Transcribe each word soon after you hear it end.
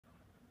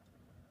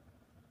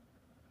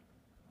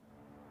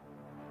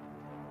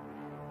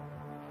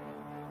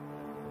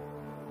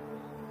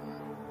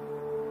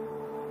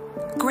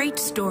Great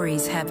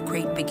stories have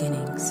great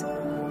beginnings.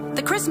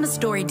 The Christmas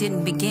story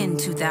didn't begin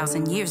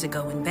 2,000 years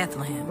ago in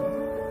Bethlehem.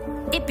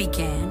 It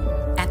began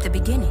at the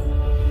beginning.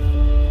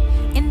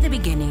 In the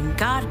beginning,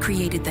 God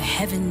created the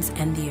heavens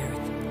and the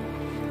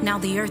earth. Now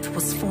the earth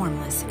was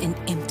formless and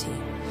empty.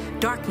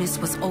 Darkness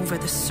was over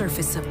the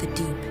surface of the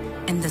deep,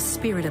 and the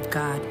Spirit of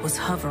God was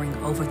hovering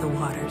over the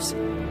waters.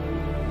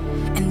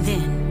 And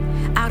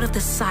then, out of the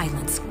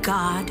silence,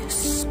 God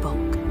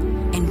spoke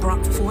and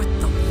brought forth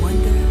the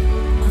wonder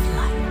of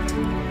light.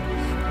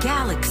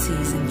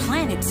 Galaxies and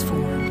planets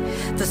formed.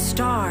 The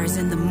stars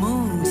and the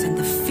moons and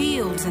the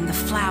fields and the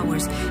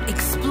flowers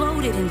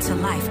exploded into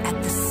life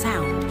at the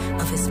sound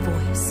of his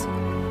voice.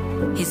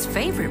 His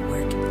favorite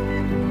work,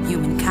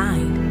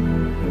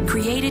 humankind,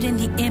 created in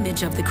the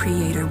image of the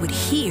Creator, would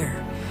hear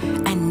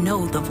and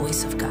know the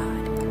voice of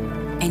God,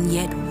 and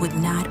yet would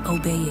not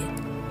obey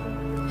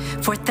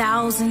it. For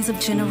thousands of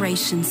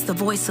generations, the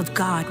voice of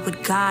God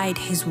would guide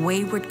his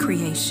wayward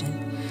creation.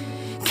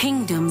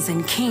 Kingdoms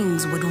and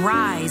kings would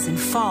rise and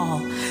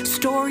fall,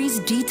 stories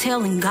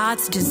detailing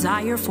God's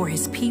desire for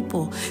his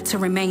people to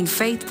remain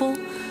faithful,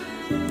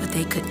 but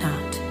they could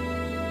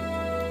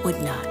not,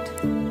 would not.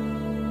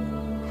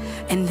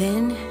 And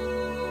then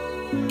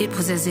it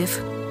was as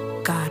if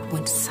God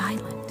went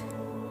silent.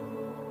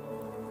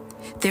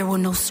 There were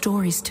no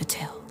stories to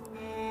tell.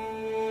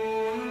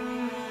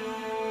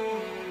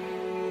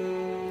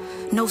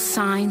 No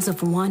signs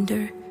of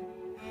wonder.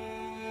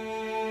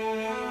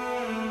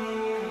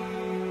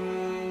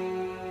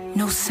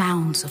 No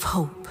sounds of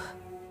hope.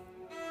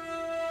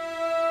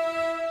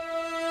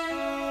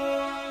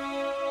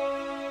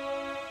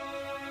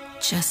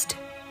 Just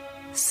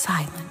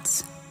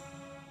silence.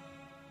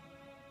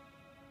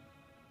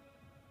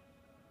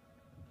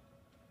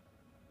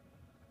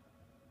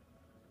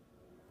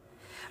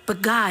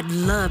 But God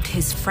loved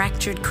his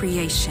fractured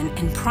creation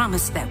and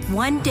promised that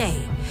one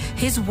day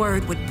his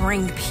word would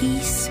bring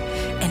peace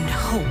and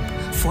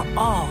hope for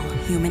all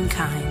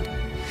humankind.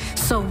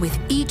 So with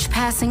each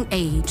passing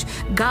age,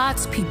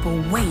 God's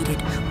people waited,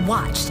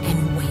 watched,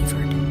 and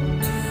wavered.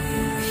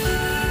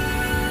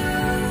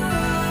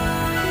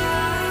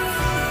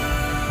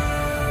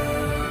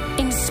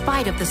 In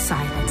spite of the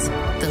silence,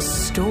 the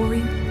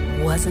story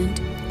wasn't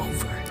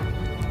over.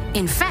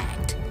 In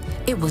fact,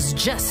 it was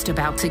just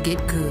about to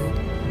get good.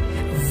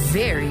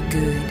 Very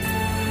good.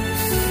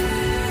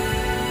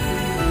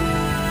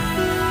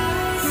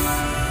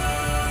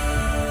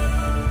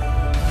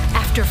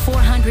 After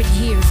 400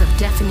 years of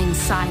deafening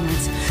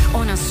silence,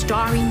 on a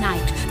starry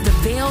night, the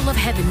veil of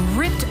heaven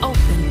ripped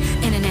open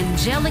and an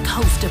angelic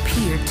host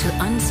appeared to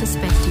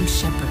unsuspecting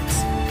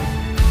shepherds.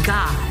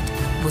 God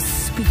was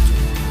speaking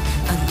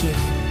again.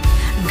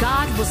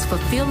 God was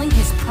fulfilling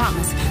his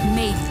promise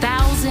made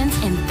thousands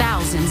and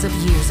thousands of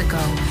years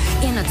ago.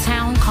 In a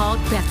town called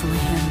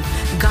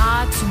Bethlehem,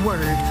 God's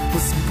word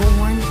was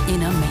born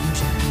in a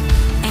manger.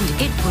 And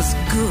it was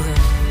good,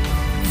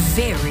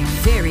 very,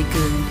 very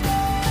good.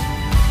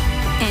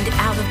 And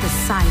out of the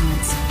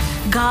silence,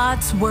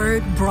 God's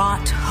word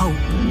brought hope.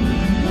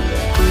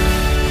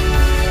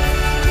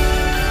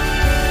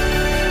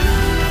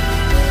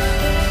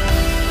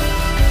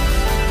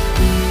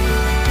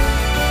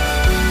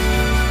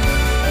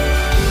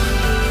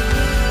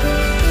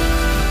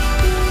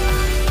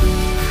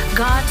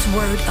 God's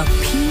word of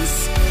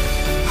peace,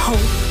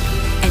 hope,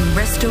 and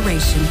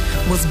restoration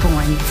was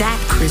born that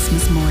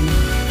Christmas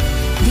morning.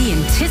 The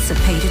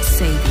anticipated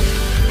Savior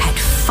had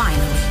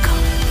finally come.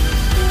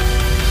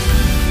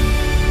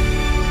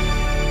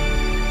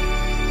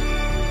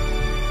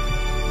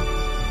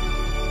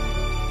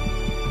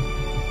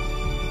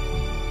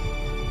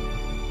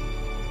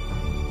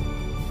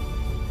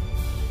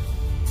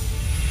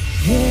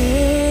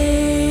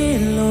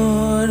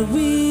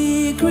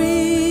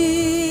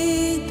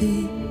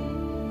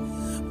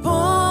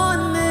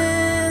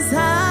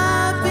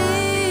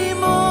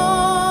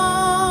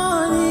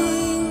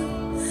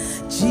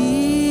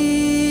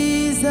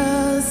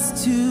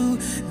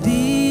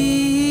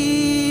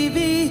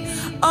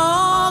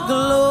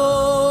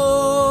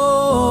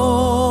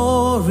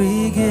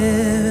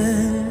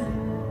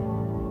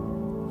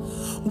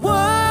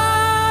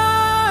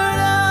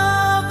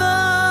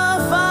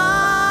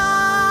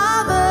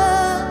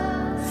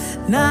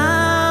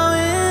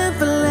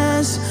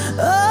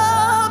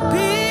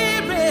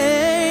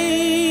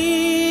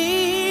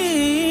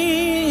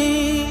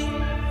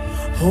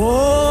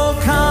 Oh,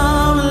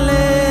 come,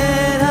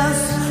 let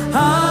us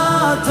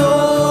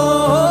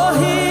adore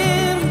him.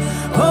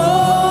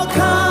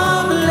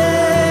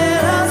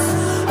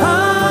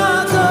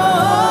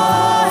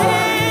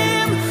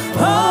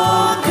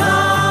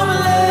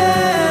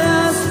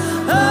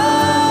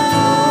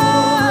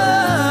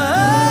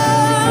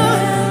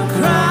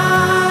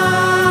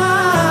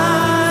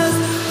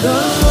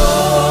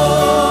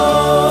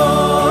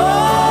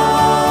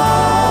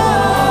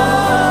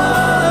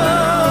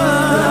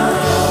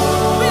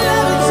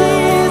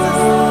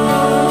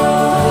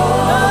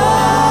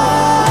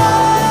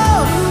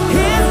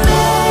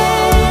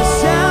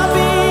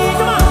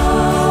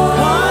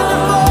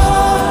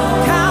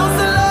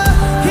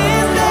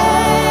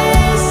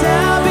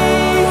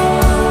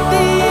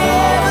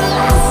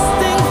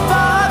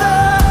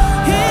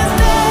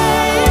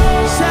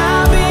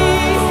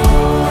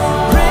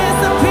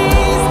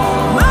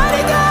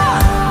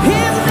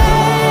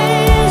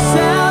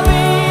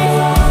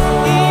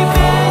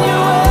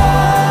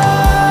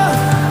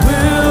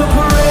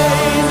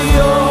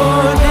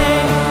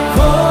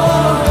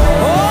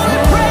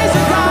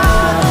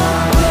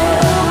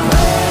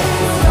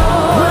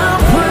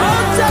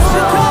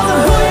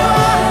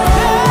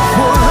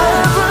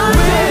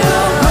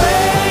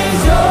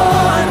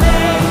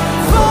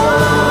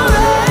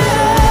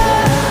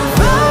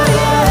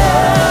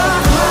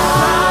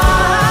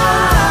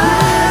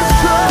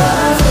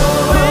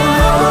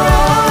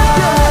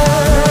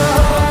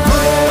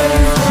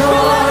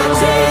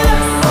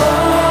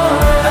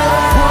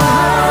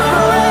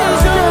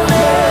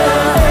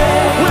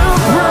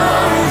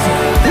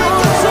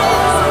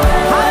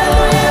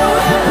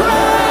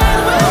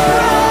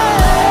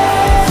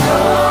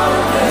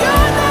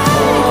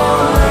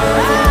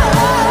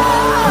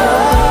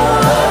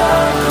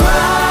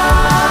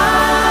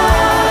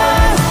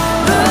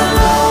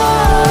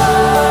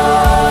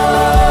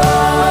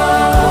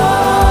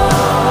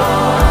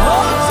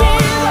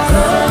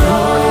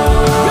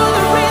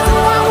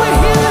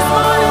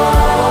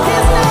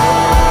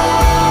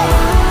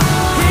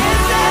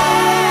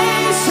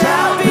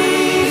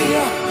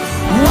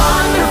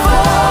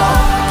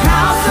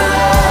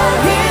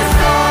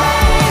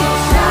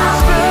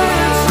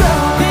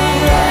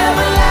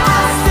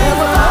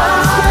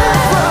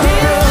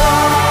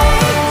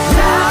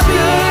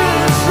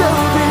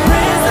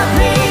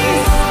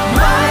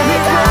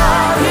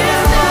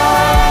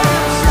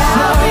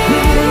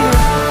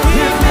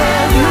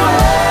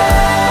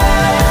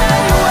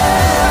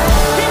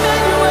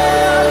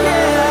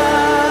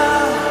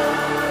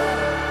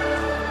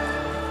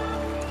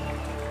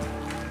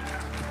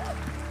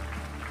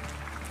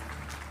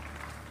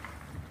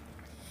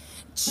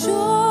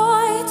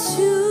 Joy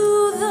to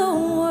the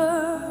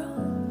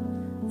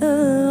world, the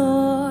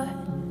Lord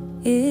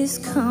is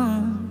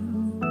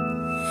come.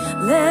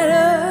 Let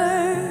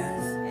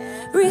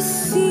earth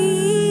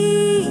receive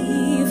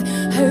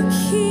her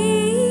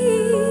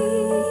King,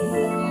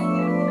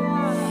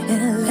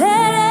 and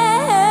let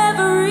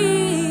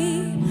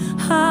every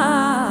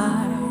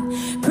heart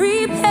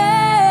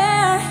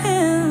prepare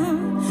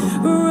him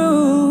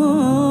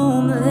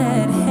room.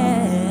 Let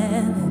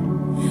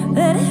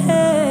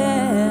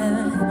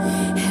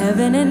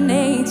heaven and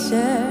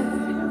nature,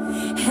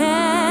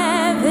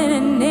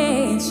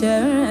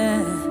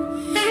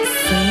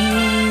 sing.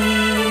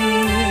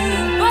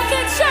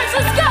 Buckhead Church,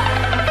 let's go!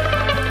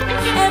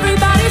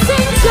 Everybody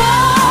sing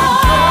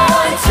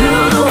joy to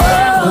the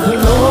world.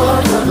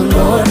 For the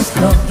Lord is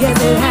come. Yes,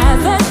 it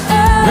has an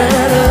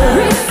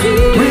earth.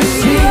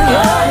 Receive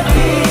our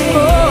King.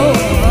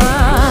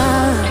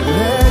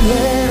 Let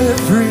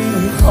every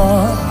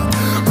heart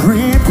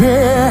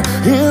prepare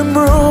him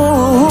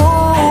room.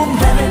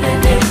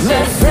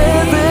 Let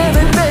heaven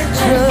and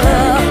nature,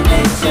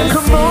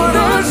 come on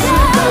and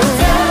shout.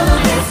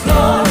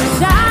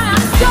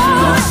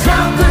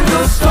 Shout in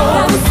your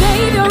storm. The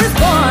Savior is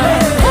born.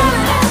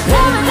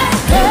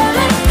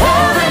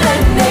 Heaven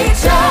and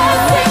nature,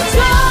 sing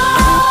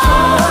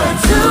joy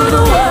to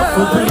the world.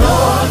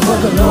 For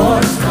the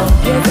Lord is come.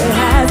 Yes, it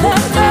has an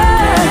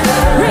earth.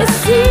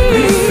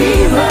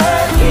 Receive her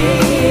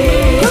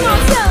King. Come on,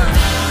 tell 'em.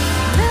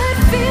 Let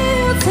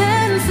fields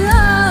and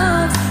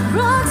floods,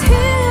 rocks,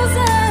 hills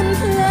and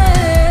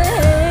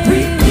plains,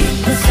 repeat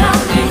the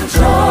sounding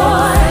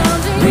joy.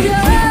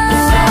 Repeat the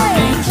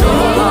sounding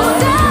joy.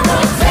 The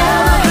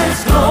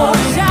heavens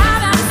glory.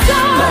 Shout out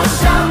joy.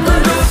 Shout the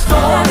new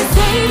storm. The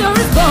Savior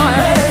is born.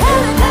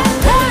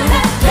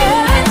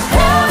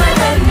 Heaven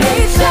and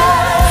nature,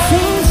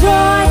 sing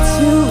joy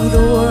to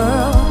the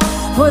world.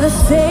 For the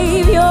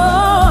Savior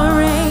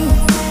reigns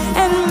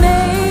and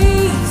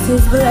makes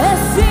his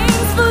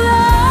blessings flow.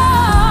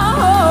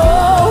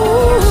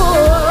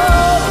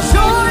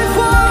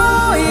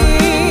 Joyful ye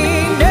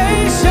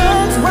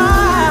nations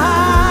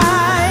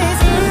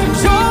rise,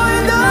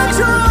 join the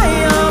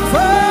triumph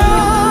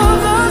of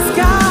the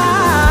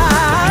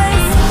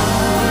skies.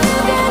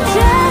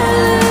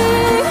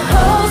 Angelic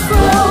hosts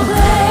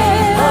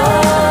proclaim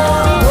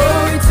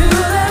glory to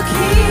the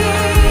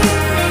King,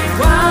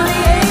 while the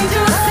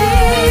angels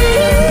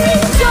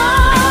sing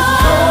joy,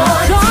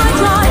 joy,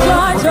 joy,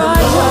 joy,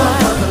 joy, joy.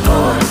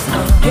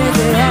 Yes,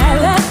 it has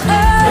that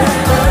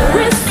earth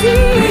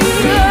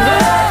receive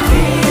her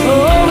King.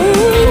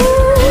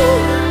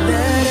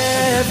 Let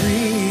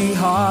every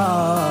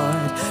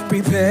heart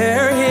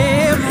prepare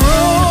him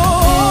room.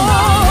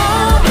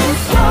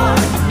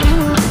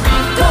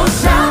 Go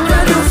shout the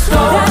new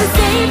storm. That the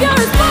Savior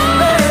is born.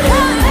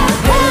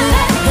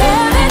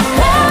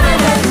 Heaven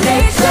and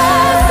nature,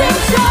 sing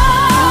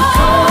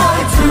joy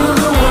to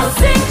the world.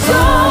 Sing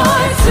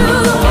joy to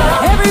the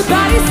world.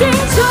 Everybody sing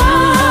joy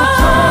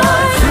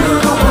to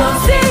the world.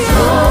 Sing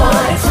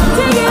joy.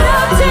 Take it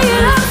up, sing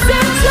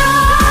joy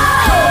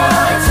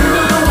to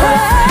the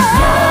world.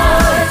 Joy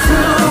to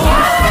the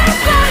world.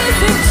 Everybody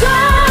sing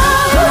joy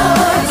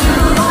to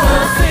the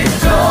world. Sing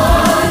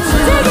joy to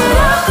the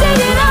world.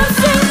 Take it up,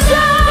 sing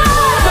joy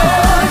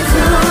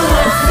to the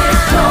world. Sing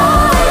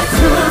joy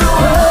to the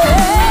world.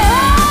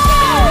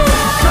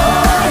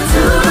 Joy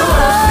to the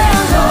world.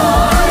 Sing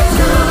joy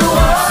to the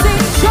world.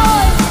 Sing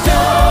joy.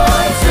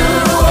 Joy to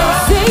the world.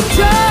 Sing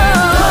joy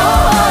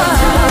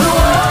to the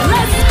world.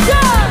 Let's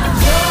go.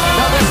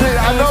 Now listen,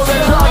 I know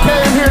that y'all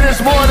came here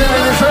this morning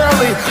and it's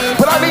early,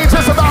 but I need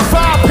just about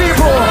 5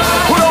 people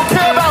who don't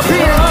care about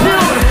being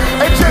cute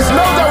and just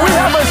know that we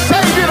have a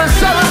Savior to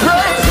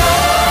celebrate.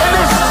 And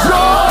it's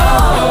joy.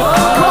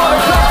 Come on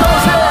and clap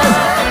those hands.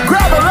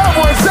 Grab a loved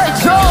one, say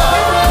joy.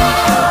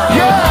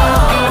 Yeah,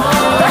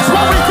 that's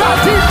what we got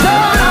deep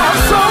down in our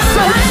soul.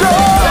 Say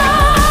joy.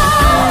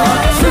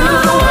 To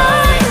the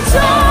world,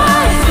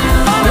 joy.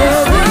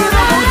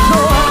 Everybody,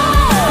 joy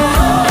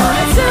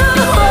to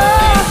the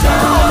world.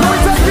 Can we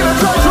take you to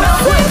church real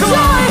quick? Come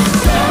on.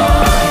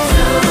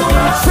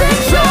 Sing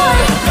joy.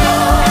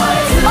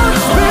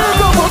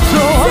 Unspeakable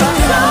joy.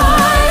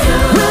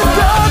 We've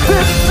got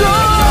this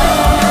joy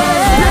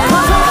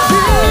because of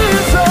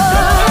Jesus.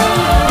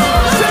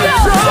 Say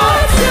joy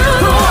to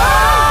the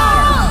world.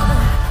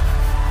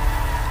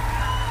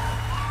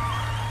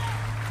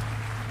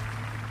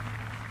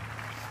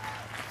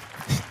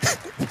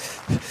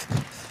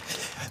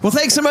 Well,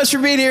 thanks so much for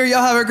being here.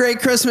 Y'all have a great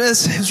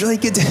Christmas. It was really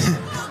good to...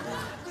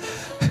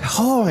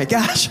 Oh my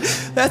gosh,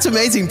 that's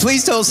amazing.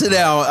 Please don't sit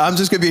down. I'm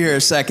just gonna be here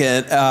a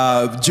second.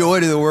 Joy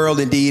to the world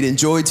indeed, and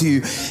joy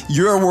to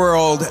your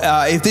world.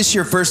 If this is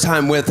your first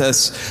time with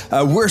us,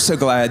 we're so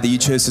glad that you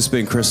chose to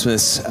spend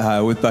Christmas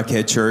with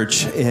Buckhead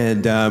Church.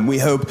 And we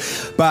hope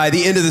by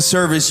the end of the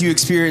service, you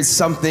experience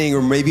something,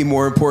 or maybe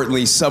more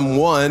importantly,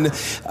 someone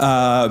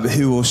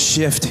who will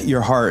shift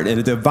your heart in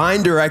a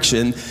divine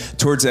direction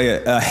towards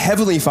a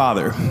heavenly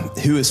Father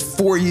who is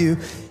for you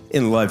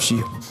and loves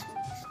you.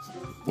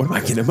 what am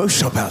I getting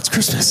emotional about? It's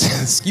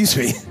Christmas. Excuse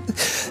me.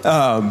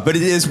 But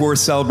it is worth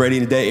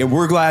celebrating today. And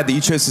we're glad that you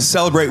chose to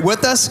celebrate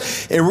with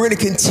us. And we're going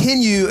to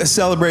continue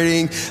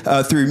celebrating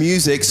through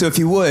music. So if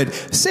you would,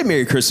 say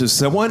Merry Christmas to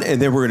someone,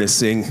 and then we're going to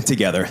sing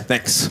together.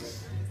 Thanks.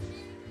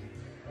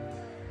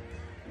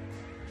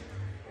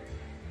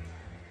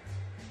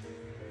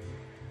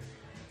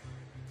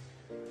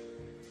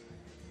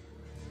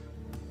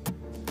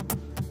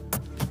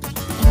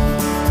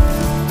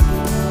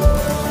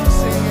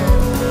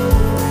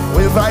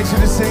 Invite you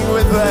to sing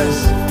with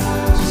us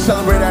to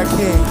celebrate our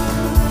King.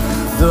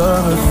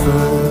 The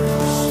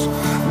first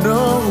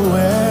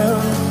Noel,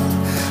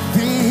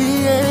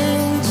 the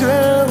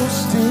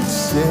angels did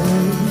say,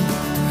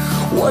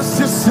 was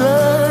to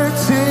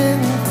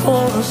certain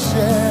poor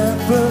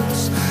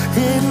shepherds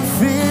in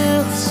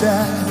fields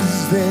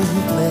as they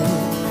lay,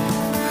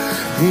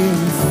 in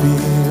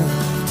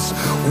fields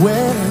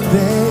where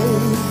they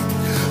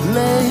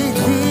lay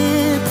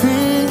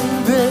keeping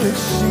their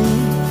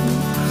sheep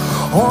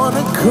on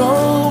a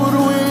cold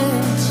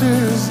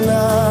winter's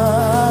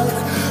night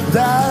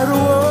that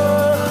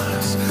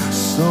was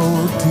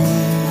so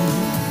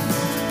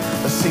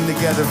deep. Let's sing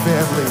together,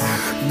 family.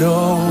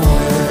 Noel,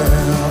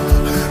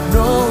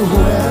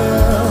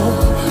 Noel,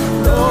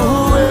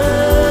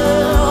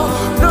 Noel,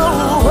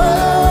 Noel,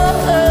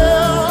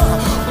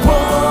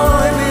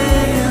 born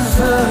is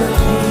the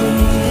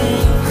King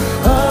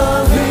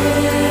of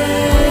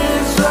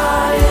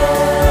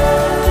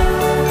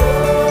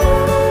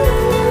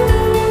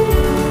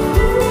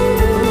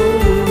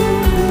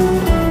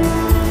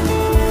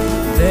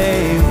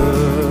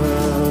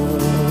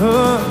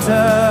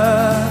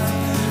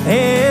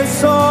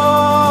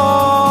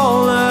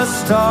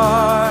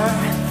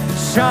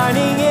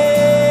shining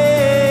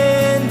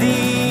in the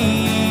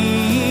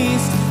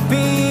east,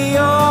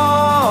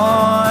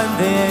 beyond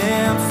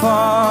them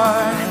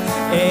far,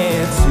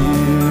 and to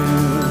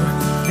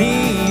the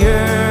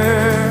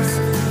earth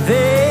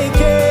they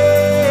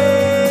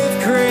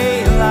gave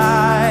great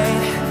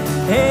light,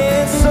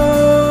 and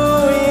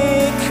so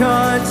it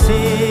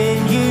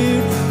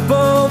continued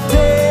both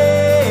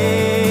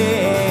day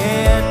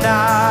and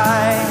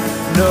night.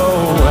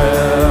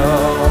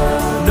 Noel,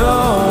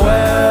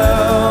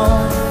 Noel,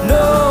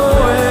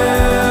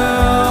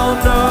 Noel,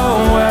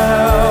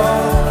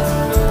 Noel,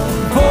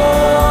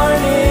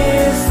 born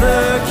is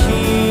the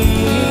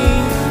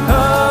King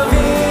of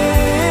Israel.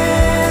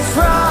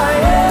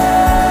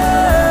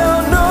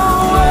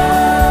 Noel,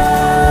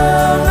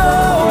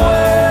 Noel,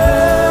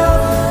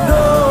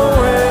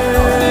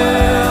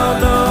 Noel,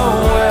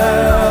 Noel,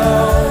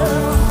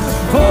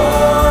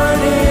 born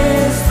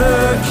is the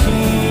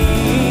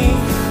King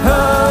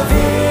of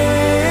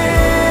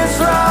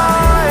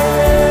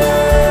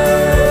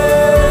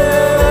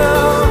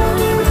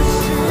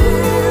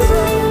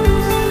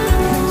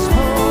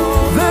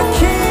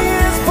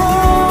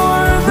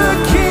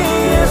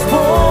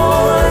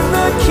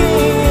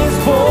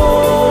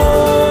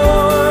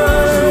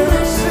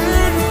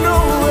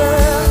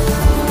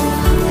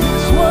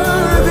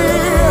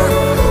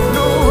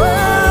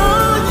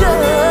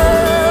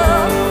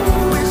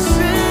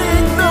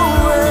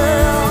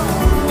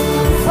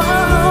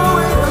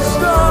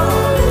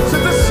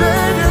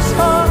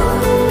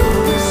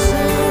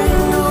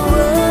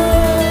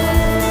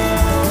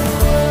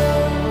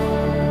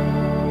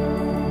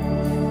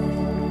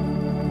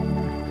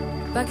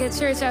Buckhead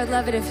Church, I would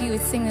love it if you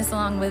would sing this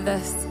along with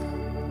us.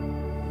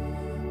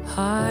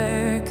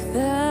 Hark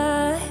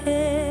the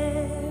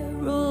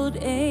herald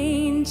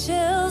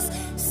angels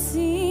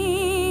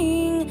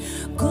sing,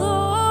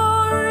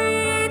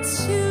 glory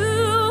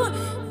to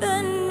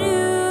the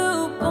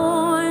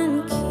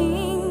newborn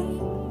King,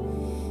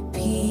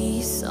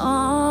 peace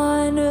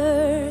on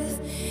earth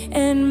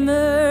and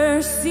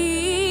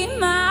mercy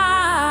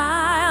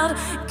mild,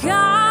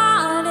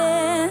 God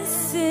and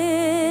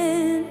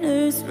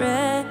sinners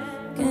reconciled.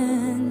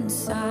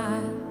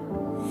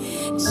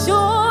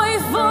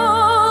 Joyful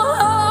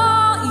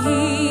all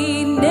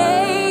ye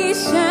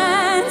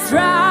nations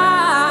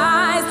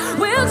rise,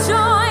 we'll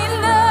join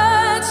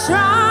the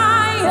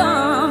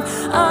triumph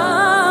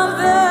of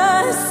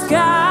the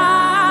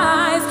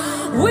skies,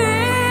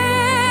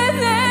 with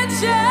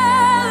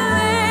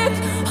angelic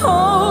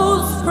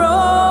hosts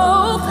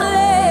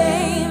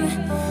proclaim,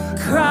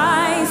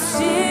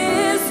 Christ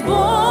is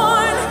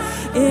born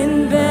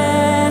in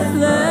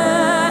Bethlehem.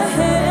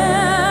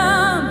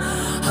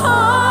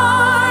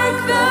 Hark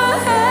the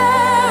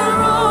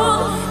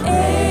herald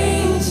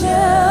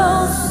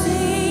angels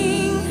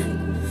sing,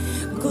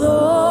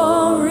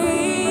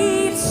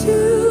 glory to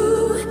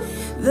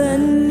the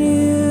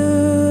newborn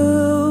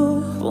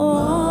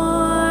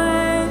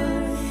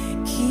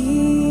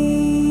King.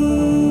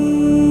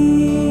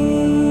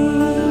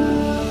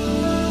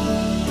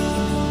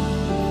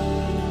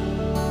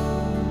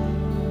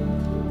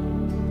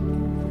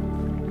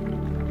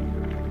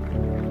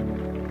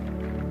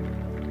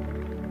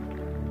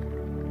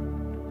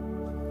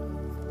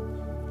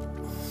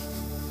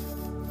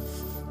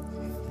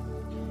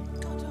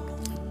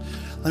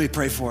 Let me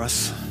pray for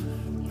us.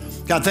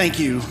 God, thank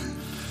you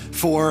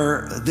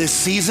for this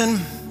season.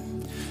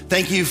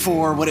 Thank you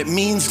for what it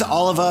means to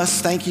all of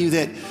us. Thank you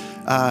that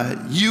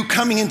you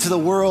coming into the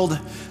world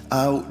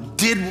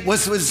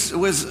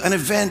was an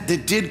event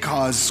that did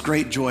cause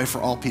great joy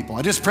for all people.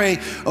 I just pray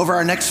over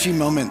our next few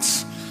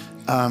moments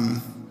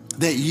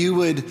that you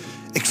would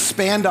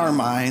expand our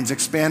minds,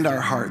 expand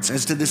our hearts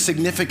as to the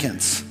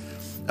significance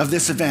of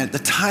this event, the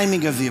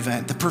timing of the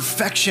event, the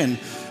perfection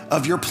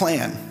of your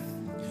plan,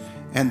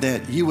 and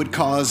that you would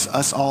cause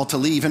us all to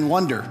leave in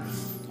wonder,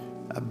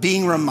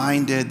 being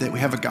reminded that we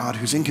have a God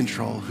who's in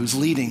control, who's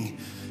leading,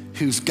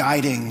 who's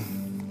guiding,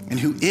 and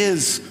who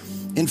is,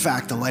 in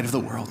fact, the light of the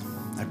world.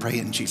 I pray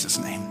it in Jesus'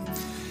 name.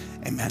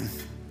 Amen.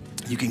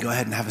 You can go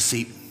ahead and have a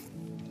seat.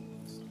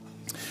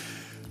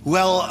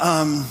 Well,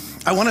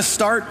 I want to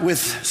start with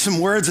some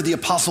words of the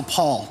Apostle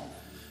Paul.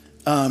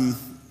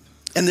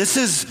 And this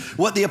is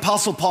what the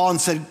Apostle Paul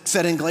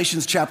said in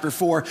Galatians chapter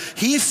 4.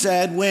 He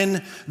said,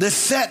 when the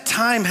set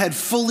time had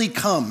fully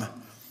come,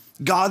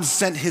 God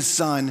sent his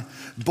son,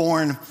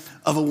 born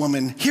of a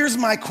woman. Here's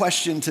my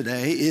question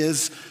today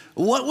is,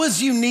 what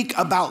was unique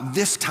about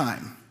this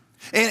time?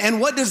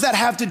 And what does that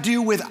have to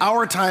do with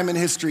our time in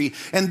history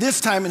and this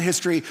time in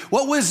history?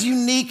 What was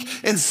unique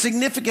and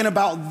significant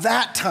about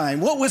that time?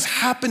 What was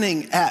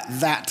happening at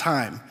that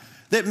time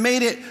that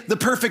made it the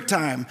perfect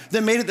time,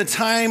 that made it the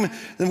time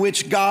in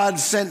which God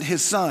sent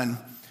his son,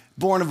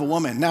 born of a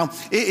woman? Now,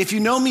 if you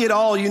know me at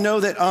all, you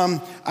know that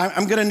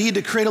I'm gonna need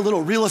to create a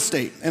little real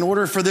estate in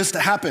order for this to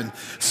happen.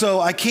 So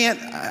I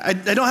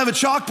don't have a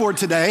chalkboard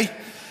today,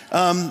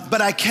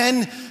 but I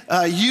can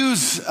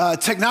use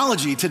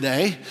technology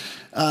today,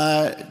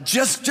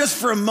 just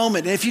for a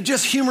moment. And if you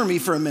just humor me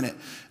for a minute,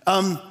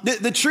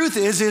 the truth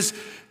is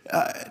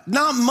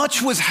not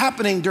much was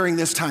happening during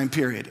this time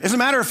period. As a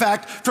matter of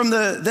fact, from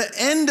the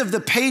end of the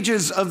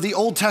pages of the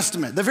Old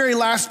Testament, the very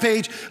last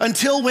page,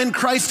 until when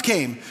Christ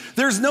came,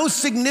 there's no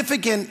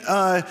significant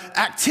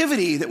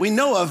activity that we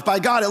know of by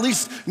God, at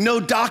least no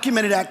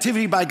documented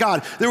activity by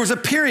God. There was a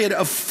period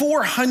of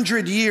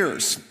 400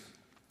 years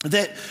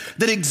that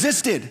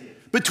existed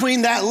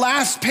between that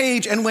last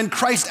page and when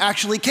Christ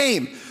actually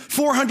came.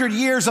 400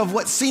 years of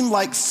what seemed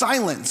like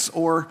silence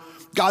or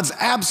God's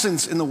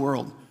absence in the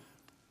world.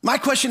 My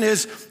question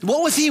is,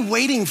 what was he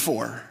waiting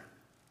for?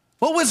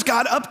 What was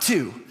God up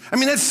to? I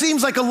mean, that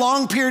seems like a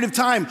long period of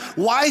time.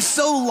 Why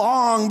so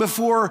long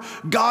before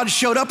God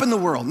showed up in the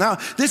world? Now,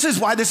 this is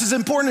why this is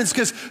important. It's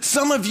because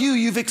some of you,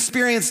 you've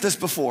experienced this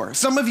before.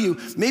 Some of you,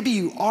 maybe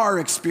you are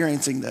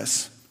experiencing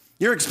this.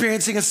 You're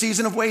experiencing a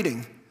season of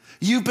waiting.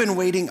 You've been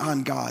waiting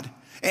on God,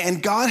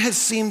 and God has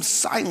seemed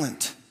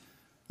silent.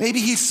 Maybe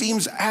he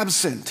seems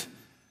absent.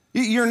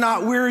 You're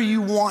not where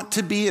you want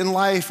to be in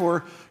life,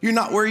 or you're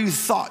not where you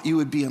thought you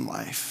would be in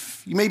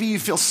life. Maybe you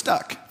feel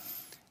stuck,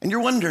 and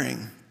you're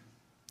wondering,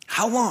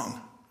 how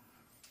long?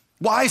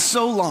 Why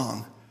so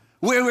long?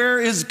 Where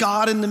is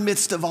God in the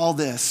midst of all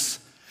this?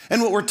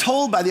 And what we're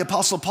told by the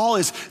Apostle Paul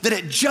is that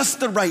at just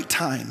the right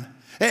time,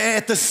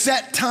 at the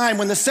set time,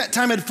 when the set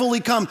time had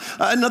fully come,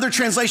 another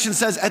translation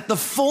says at the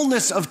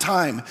fullness of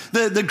time.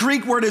 The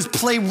Greek word is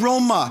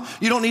pleroma.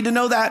 You don't need to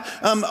know that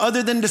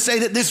other than to say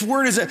that this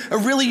word is a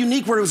really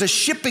unique word. It was a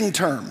shipping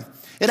term.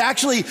 It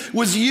actually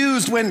was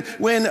used when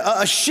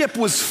a ship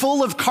was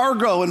full of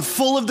cargo and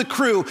full of the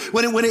crew,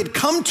 when it had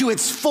come to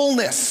its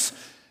fullness,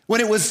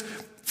 when it was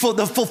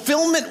the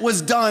fulfillment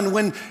was done,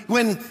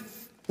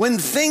 when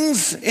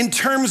things in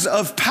terms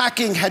of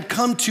packing had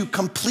come to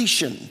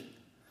completion.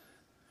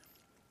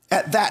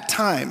 At that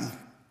time,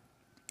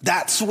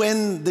 that's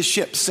when the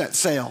ship set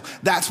sail.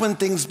 That's when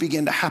things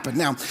begin to happen.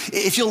 Now,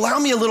 if you allow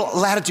me a little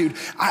latitude,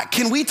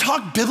 can we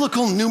talk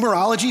biblical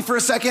numerology for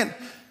a second?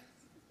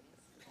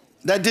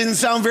 That didn't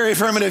sound very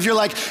affirmative. You're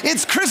like,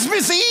 it's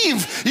Christmas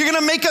Eve. You're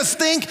gonna make us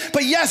think,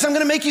 but yes, I'm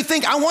gonna make you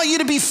think. I want you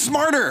to be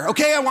smarter,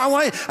 okay? I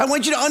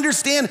want you to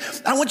understand,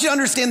 I want you to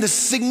understand the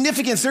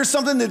significance. There's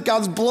something that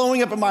God's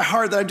blowing up in my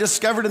heart that I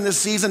discovered in this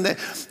season that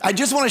I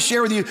just wanna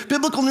share with you.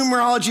 Biblical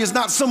numerology is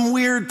not some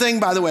weird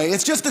thing, by the way.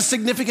 It's just the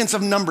significance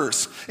of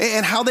numbers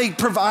and how they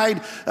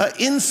provide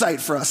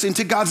insight for us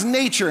into God's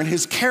nature and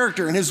his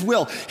character and his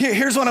will.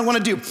 Here's what I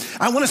wanna do.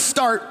 I wanna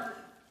start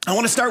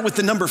with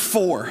the number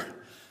 4.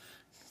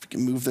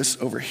 Can move this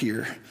over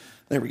here.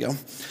 There we go.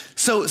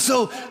 So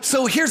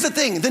here's the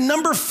thing. The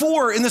number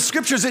 4 in the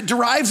scriptures, it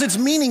derives its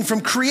meaning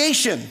from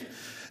creation.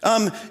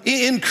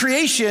 In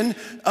creation,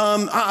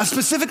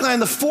 specifically on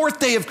the 4th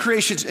day of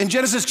creation, in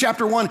Genesis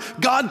chapter 1,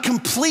 God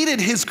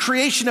completed his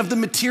creation of the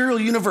material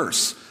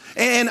universe.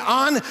 And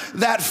on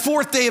that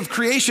 4th day of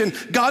creation,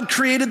 God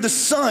created the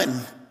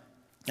sun.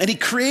 And he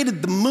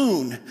created the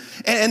moon.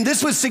 And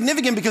this was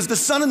significant because the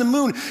sun and the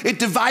moon, it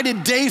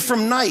divided day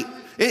from night.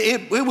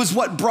 It was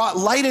what brought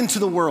light into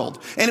the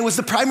world. And it was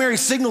the primary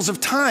signals of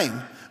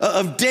time.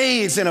 of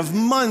days and of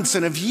months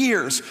and of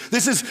years.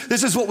 This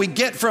is what we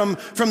get from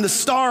the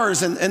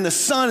stars and the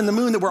sun and the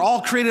moon that were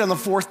all created on the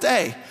fourth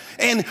day.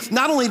 And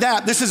not only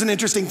that, this is an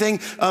interesting thing.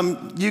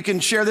 You can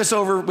share this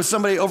over with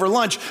somebody over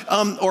lunch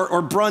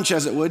or brunch,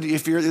 as it would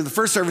if you're in the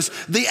first service.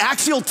 The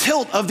axial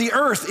tilt of the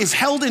earth is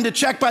held into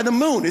check by the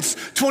moon. It's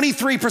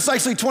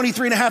precisely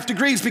 23 and a half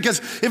degrees, because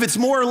if it's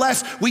more or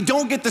less, we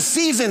don't get the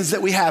seasons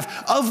that we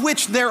have, of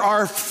which there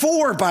are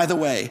 4, by the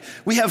way.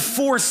 We have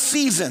 4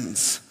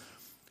 seasons.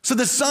 So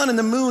the sun and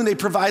the moon, they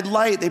provide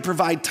light, they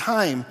provide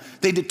time,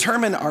 they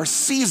determine our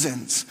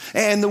seasons.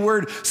 And the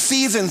word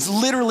seasons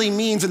literally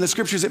means, in the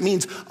scriptures, it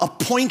means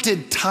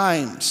appointed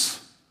times.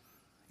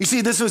 You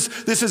see, this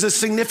is a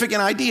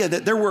significant idea,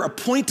 that there were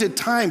appointed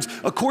times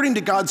according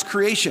to God's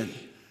creation.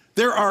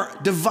 There are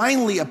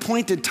divinely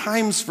appointed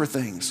times for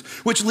things,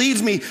 which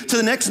leads me to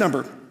the next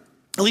number.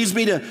 It leads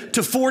me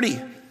to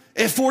 40.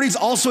 And 40 is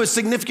also a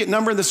significant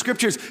number in the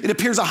scriptures. It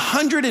appears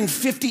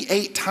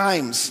 158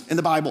 times in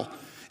the Bible.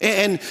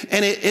 And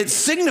it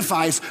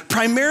signifies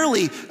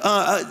primarily,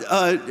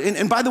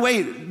 and by the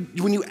way,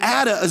 when you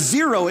add a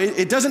 0,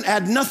 it doesn't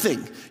add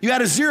nothing. You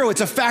add a 0,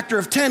 it's a factor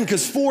of 10,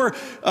 because 4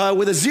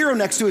 with a 0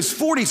 next to it is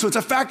 40, so it's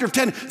a factor of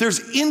 10.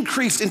 There's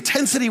increased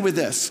intensity with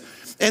this.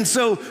 And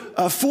so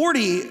 40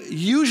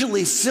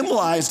 usually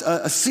symbolized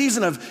a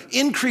season of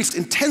increased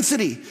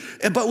intensity.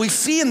 But we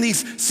see in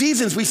these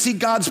seasons, we see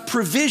God's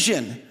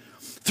provision.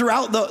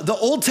 Throughout the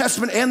Old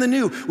Testament and the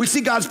New, we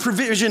see God's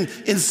provision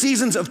in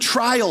seasons of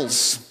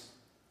trials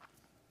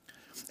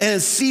and in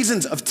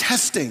seasons of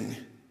testing.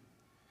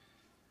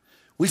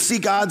 We see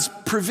God's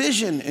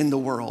provision in the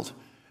world.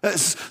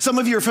 Some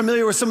of you are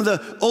familiar with some of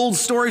the old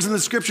stories in the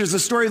scriptures, the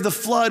story of the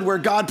flood, where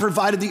God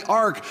provided the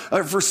ark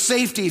for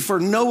safety for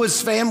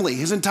Noah's family.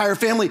 His entire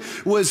family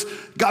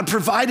God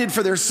provided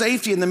for their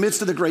safety in the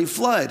midst of the great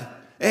flood.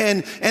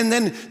 And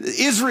then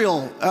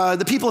Israel,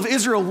 the people of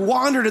Israel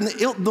wandered in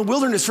the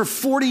wilderness for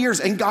 40 years,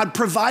 and God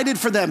provided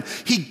for them.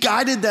 He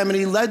guided them and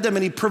he led them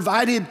and he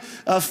provided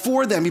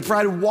for them. He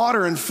provided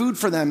water and food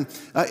for them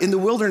in the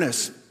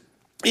wilderness.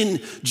 In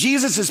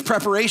Jesus'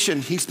 preparation,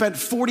 he spent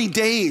 40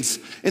 days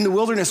in the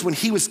wilderness when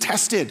he was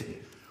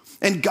tested.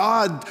 And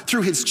God,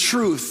 through his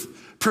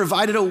truth,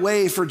 provided a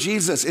way for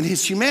Jesus in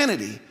his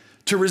humanity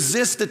to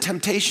resist the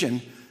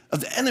temptation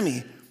of the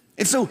enemy.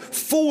 And so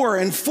 4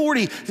 and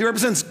 40, it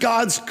represents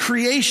God's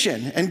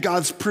creation and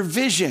God's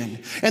provision.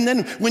 And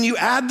then when you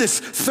add this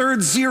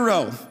third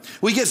 0,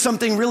 we get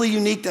something really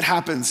unique that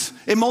happens.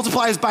 It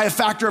multiplies by a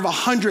factor of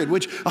 100,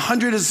 which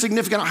 100 is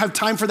significant. I don't have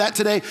time for that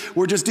today.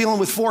 We're just dealing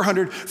with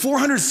 400.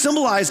 400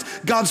 symbolized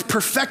God's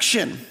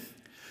perfection,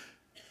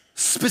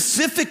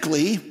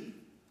 specifically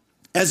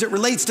as it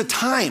relates to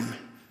time.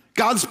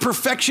 God's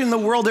perfection in the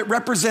world, it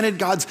represented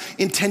God's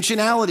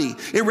intentionality.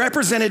 It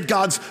represented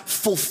God's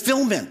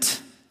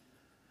fulfillment.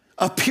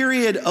 A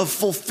period of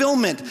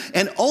fulfillment,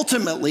 and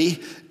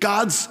ultimately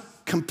God's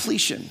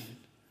completion.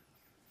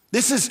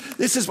 This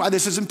is why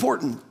this is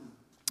important,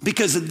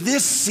 because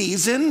this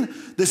season,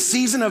 the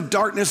season of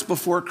darkness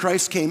before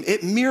Christ came,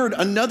 it mirrored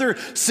another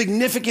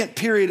significant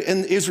period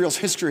in Israel's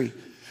history.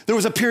 There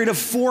was a period of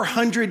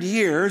 400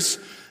 years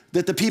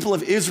that the people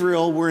of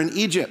Israel were in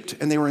Egypt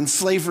and they were in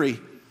slavery.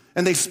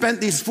 And they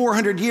spent these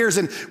 400 years,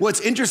 and what's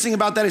interesting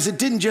about that is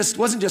it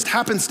wasn't just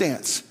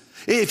happenstance.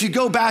 If you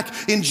go back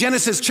in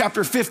Genesis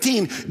chapter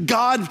 15,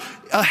 God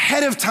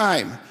ahead of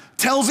time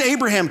tells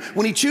Abraham,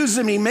 when he chooses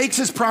him, he makes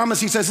his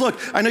promise. He says, look,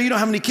 I know you don't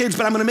have any kids,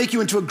 but I'm gonna make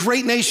you into a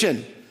great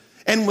nation.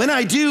 And when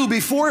I do,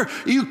 before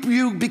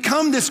you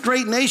become this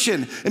great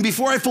nation, and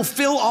before I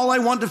fulfill all I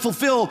want to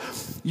fulfill,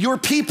 your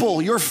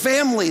people, your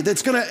family,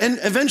 that's gonna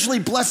eventually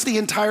bless the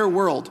entire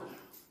world,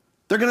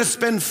 they're gonna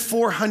spend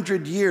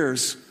 400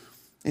 years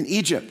in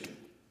Egypt,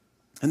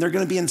 and they're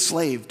gonna be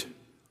enslaved.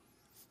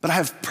 But I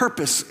have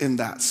purpose in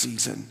that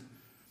season.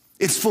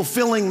 It's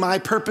fulfilling my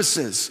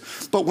purposes.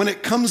 But when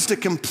it comes to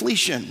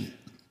completion,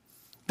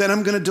 then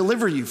I'm gonna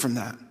deliver you from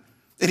that.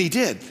 And he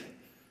did.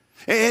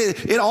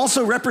 It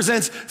also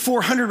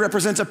 400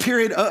 represents a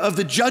period of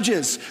the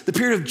judges. The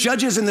period of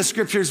judges in the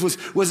scriptures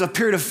was a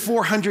period of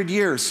 400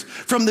 years.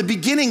 From the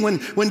beginning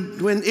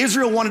when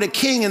Israel wanted a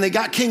king and they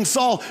got King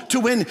Saul,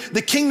 to when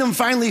the kingdom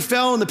finally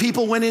fell and the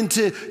people went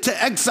into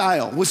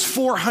exile, was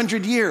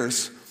 400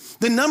 years.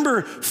 The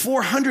number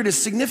 400 is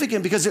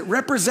significant because it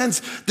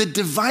represents the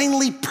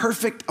divinely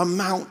perfect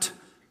amount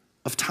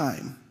of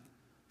time.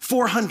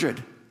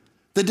 400,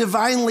 the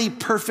divinely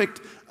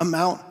perfect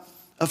amount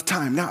of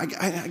time. Now, I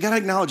gotta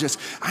acknowledge this.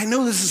 I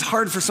know this is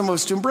hard for some of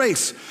us to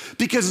embrace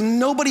because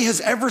nobody has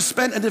ever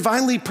spent a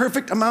divinely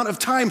perfect amount of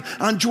time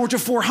on Georgia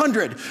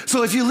 400.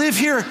 So if you live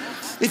here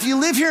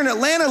in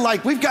Atlanta,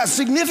 like, we've got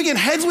significant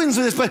headwinds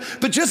with this,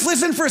 but just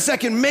listen for a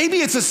second. Maybe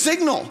it's a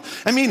signal.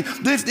 I mean,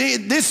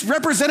 this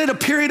represented a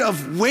period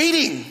of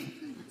waiting.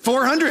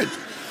 400.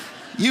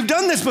 You've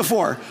done this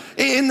before.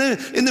 In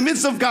the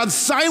midst of God's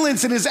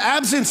silence and his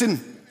absence, and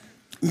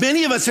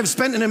many of us have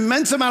spent an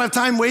immense amount of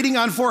time waiting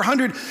on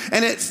 400,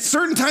 and at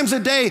certain times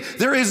of day,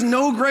 there is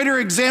no greater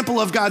example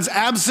of God's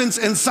absence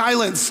and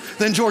silence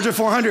than Georgia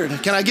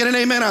 400. Can I get an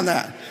amen on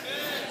that?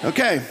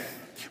 Okay.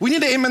 We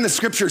need to amen the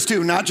scriptures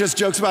too, not just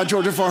jokes about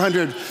Georgia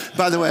 400,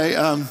 by the way.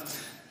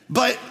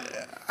 But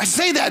I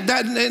say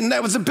that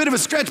was a bit of a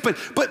stretch, but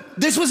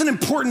this was an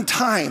important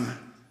time.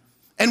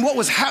 And what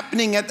was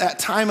happening at that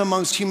time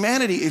amongst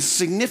humanity is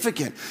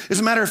significant. As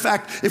a matter of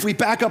fact, if we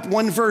back up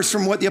one verse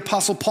from what the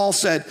Apostle Paul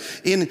said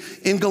in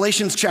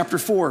Galatians chapter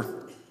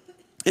 4,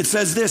 it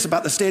says this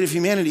about the state of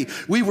humanity.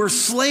 We were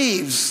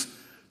slaves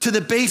to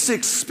the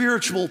basic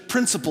spiritual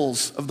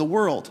principles of the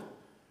world,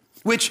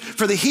 which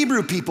for the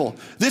Hebrew people,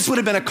 this would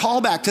have been a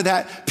callback to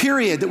that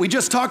period that we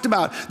just talked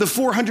about, the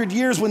 400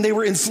 years when they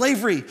were in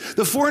slavery.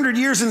 The 400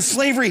 years in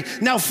slavery,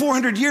 now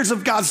 400 years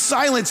of God's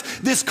silence.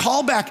 This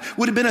callback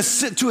would have been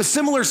to a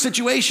similar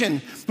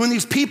situation when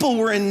these people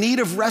were in need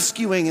of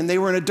rescuing and they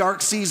were in a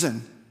dark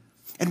season.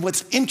 And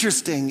what's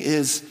interesting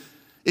is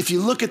if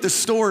you look at the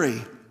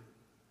story,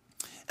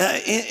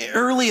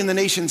 early in the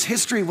nation's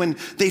history, when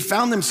they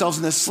found themselves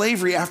in this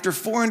slavery after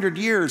 400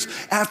 years,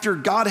 after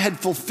God had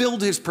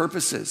fulfilled his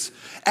purposes,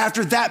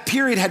 after that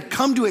period had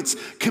come to its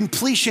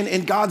completion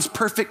in God's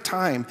perfect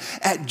time,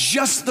 at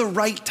just the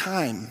right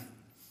time,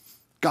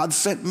 God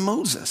sent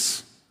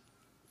Moses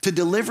to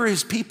deliver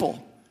his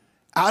people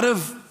out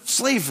of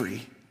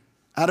slavery,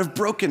 out of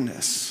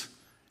brokenness,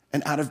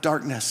 and out of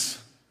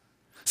darkness.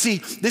 See,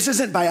 this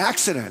isn't by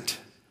accident.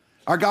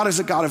 Our God is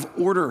a God of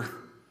order,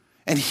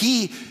 and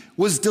he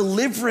was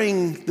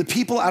delivering the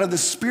people out of the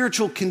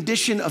spiritual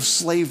condition of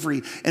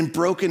slavery and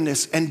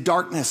brokenness and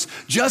darkness,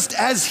 just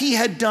as he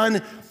had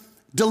done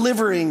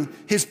delivering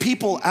his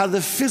people out of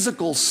the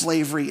physical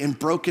slavery and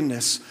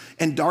brokenness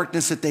and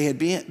darkness that they had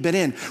been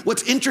in.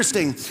 What's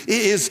interesting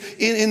is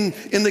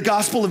in the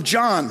Gospel of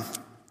John,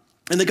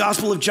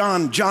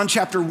 John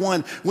chapter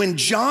 1, when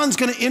John's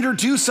gonna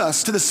introduce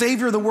us to the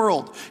Savior of the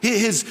world,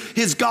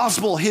 his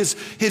gospel, his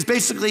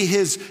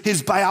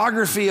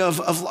biography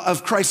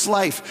of Christ's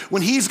life,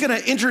 when he's gonna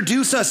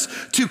introduce us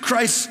to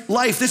Christ's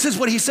life, this is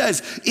what he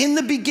says. In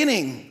the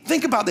beginning,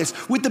 think about this,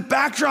 with the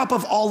backdrop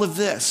of all of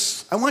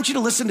this, I want you to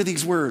listen to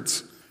these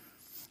words.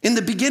 In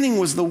the beginning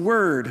was the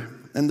Word,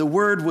 and the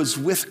Word was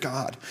with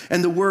God,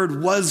 and the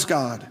Word was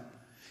God.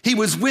 He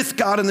was with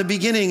God in the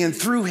beginning, and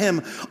through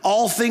him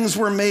all things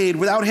were made.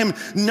 Without him,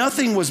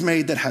 nothing was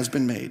made that has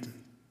been made.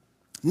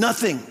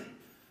 Nothing.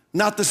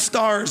 Not the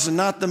stars, and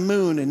not the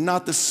moon, and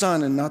not the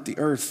sun, and not the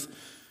earth.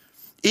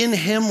 In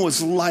him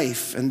was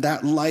life, and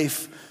that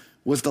life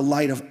was the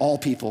light of all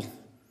people.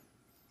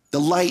 The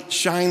light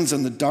shines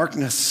in the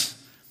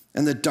darkness,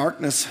 and the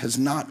darkness has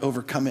not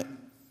overcome it.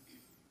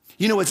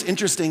 You know what's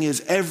interesting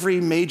is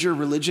every major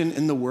religion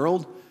in the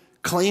world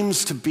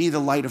claims to be the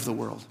light of the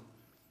world.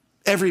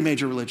 Every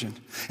major religion.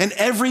 And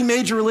every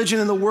major religion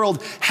in the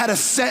world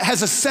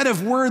has a set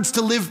of words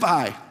to live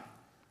by.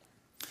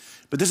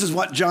 But this is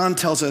what John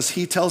tells us.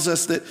 He tells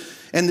us that,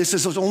 and this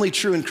is only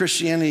true in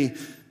Christianity,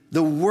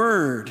 the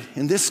Word,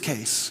 in this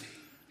case,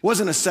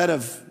 wasn't a set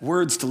of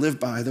words to live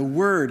by. The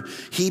Word,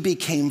 he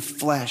became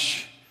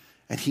flesh,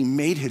 and he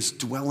made his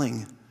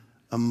dwelling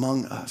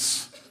among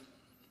us.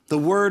 The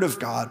Word of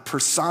God,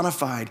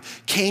 personified,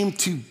 came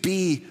to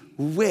be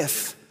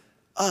with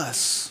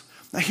us.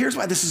 Now, here's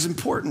why this is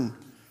important.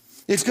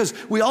 It's because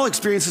we all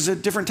experience this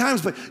at different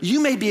times, but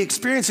you may be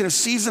experiencing a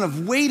season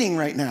of waiting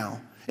right now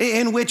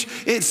in which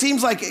it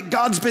seems like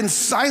God's been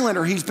silent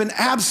or he's been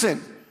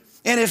absent.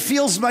 And it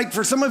feels like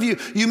for some of you,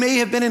 you may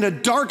have been in a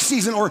dark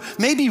season, or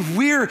maybe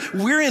we're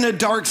in a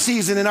dark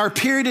season in our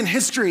period in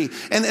history.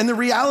 And the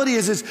reality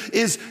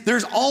is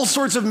there's all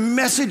sorts of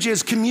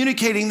messages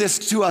communicating this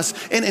to us.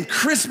 And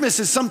Christmas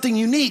is something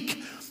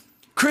unique.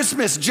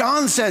 Christmas,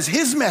 John says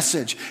his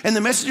message, and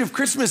the message of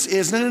Christmas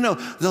is, no,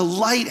 the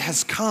light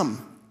has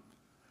come.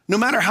 No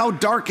matter how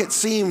dark it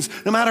seems,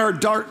 no matter how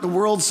dark the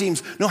world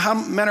seems, no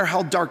matter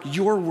how dark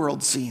your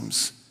world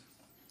seems,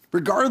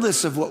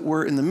 regardless of what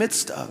we're in the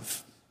midst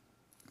of,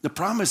 the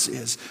promise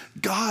is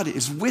God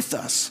is with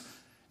us.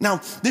 Now,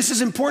 this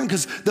is important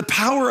because the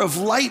power of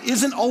light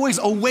isn't always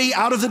a way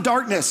out of the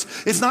darkness.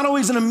 It's not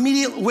always an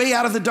immediate way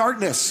out of the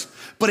darkness,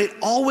 but it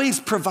always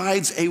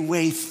provides a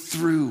way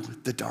through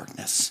the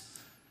darkness.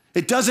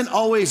 It doesn't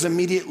always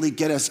immediately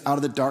get us out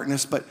of the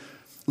darkness, but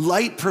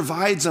light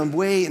provides a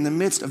way in the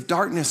midst of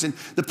darkness. And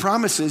the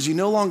promise is you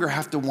no longer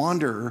have to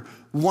wander or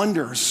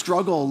wonder or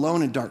struggle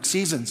alone in dark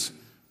seasons.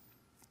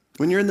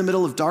 When you're in the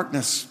middle of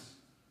darkness,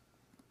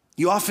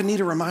 you often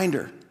need a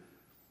reminder.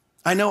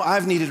 I know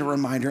I've needed a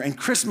reminder, and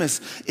Christmas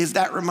is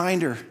that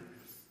reminder.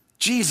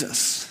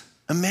 Jesus,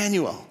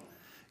 Emmanuel,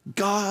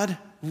 God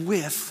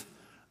with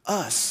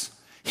us.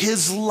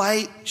 His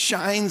light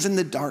shines in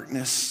the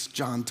darkness,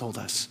 John told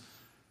us.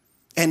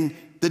 And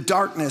the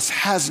darkness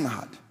has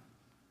not,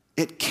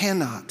 it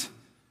cannot,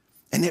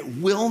 and it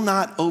will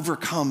not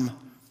overcome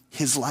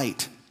his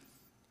light.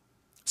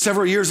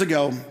 Several years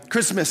ago,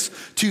 Christmas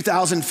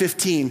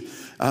 2015,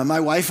 my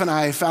wife and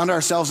I found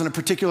ourselves in a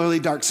particularly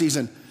dark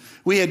season.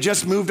 We had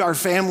just moved our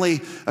family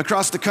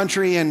across the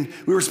country, and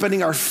we were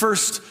spending our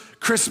first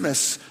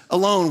Christmas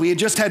alone. We had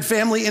just had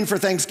family in for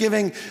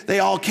Thanksgiving. They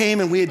all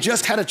came, and we had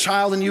just had a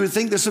child, and you would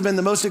think this would have been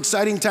the most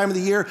exciting time of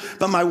the year,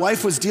 but my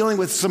wife was dealing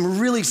with some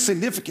really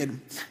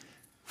significant,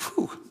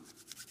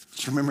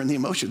 just remembering the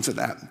emotions of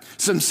that,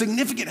 some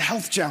significant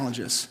health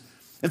challenges.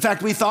 In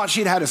fact, we thought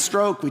she'd had a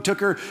stroke. We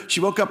took her, she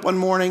woke up one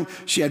morning,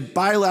 she had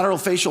bilateral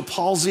facial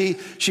palsy.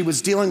 She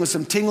was dealing with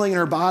some tingling in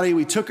her body.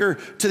 We took her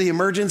to the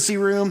emergency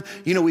room.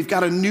 You know, we've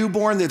got a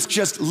newborn that's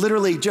just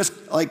literally just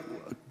like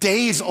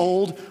days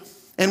old.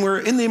 And we're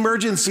in the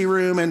emergency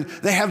room and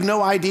they have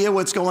no idea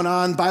what's going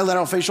on.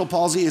 Bilateral facial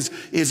palsy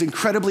is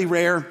incredibly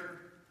rare.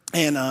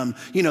 And,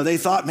 you know, they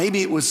thought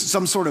maybe it was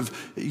some sort of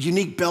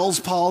unique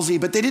Bell's palsy,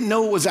 but they didn't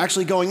know what was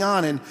actually going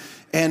on.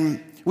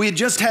 And we had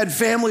just had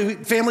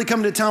family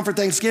come to town for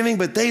Thanksgiving,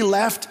 but they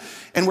left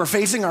and we're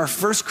facing our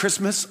first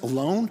Christmas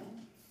alone,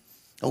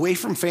 away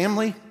from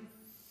family.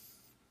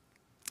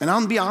 And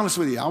I'll be honest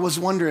with you, I was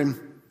wondering,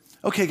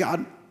 okay,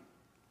 God,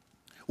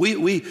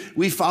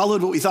 we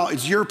followed what we thought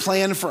is your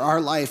plan for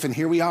our life, and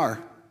here we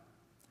are.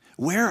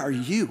 Where are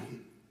you?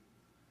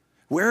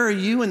 Where are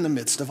you in the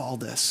midst of all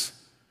this?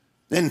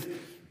 And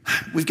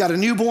we've got a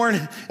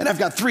newborn, and I've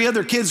got 3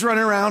 other kids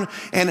running around,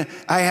 and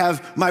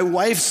my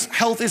wife's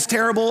health is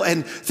terrible,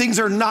 and things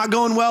are not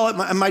going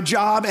well at my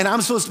job, and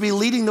I'm supposed to be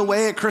leading the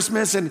way at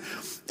Christmas, and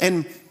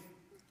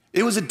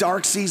it was a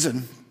dark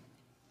season.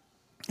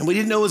 And we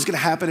didn't know what was gonna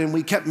happen, and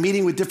we kept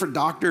meeting with different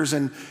doctors,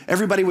 and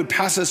everybody would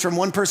pass us from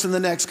one person to the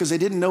next because they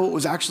didn't know what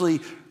was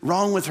actually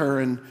wrong with her.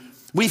 And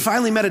we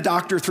finally met a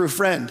doctor through a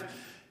friend,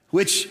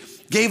 which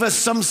gave us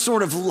some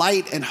sort of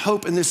light and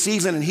hope in this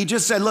season. And he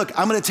just said, look,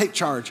 I'm gonna take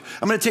charge.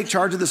 I'm gonna take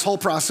charge of this whole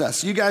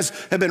process. You guys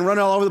have been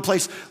running all over the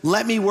place.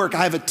 Let me work.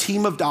 I have a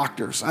team of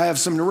doctors. I have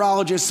some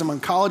neurologists, some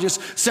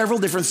oncologists, several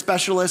different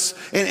specialists,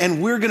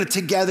 and we're gonna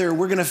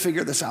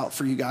figure this out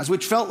for you guys,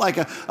 which felt like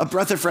a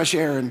breath of fresh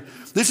air. And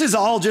this is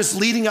all just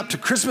leading up to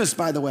Christmas,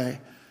 by the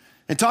way.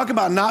 And talk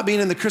about not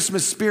being in the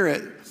Christmas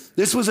spirit.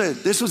 This was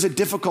a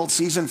difficult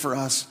season for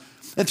us.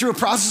 And through a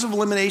process of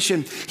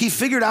elimination, he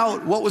figured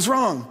out what was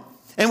wrong.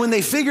 And when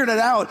they figured it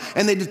out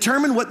and they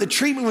determined what the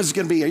treatment was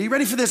gonna be, are you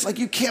ready for this? Like,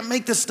 you can't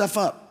make this stuff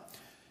up.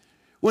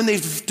 When they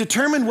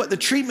determined what the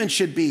treatment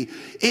should be,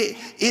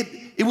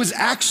 it was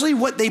actually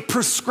what they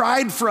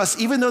prescribed for us,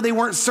 even though they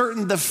weren't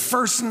certain the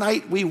first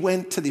night we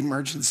went to the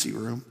emergency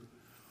room.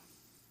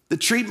 The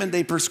treatment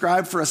they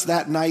prescribed for us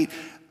that night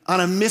on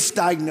a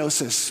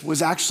misdiagnosis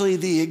was actually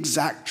the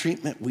exact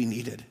treatment we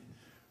needed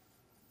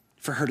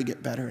for her to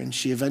get better, and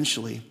she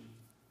eventually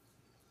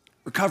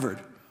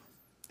recovered.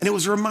 And it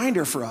was a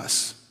reminder for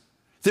us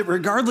that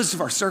regardless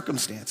of our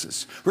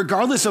circumstances,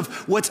 regardless of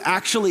what's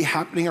actually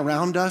happening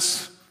around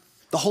us,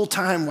 the whole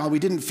time while we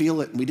didn't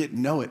feel it and we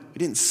didn't know it, we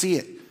didn't see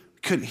it,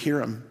 we couldn't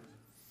hear him,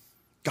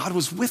 God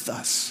was with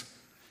us.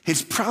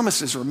 His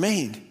promises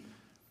remained.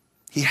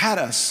 He had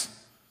us.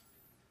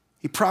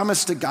 He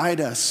promised to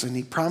guide us, and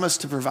he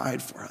promised to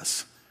provide for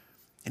us.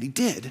 And he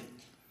did.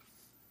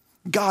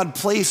 God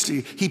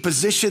he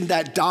positioned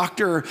that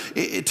doctor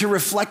to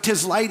reflect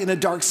his light in a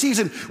dark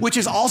season, which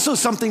is also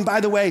something, by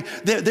the way,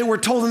 that we're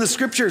told in the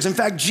scriptures. In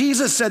fact,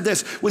 Jesus said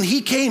this when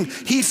he came.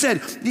 He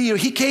said,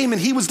 he came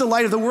and he was the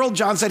light of the world.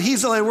 John said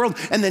he's the light of the world.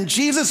 And then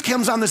Jesus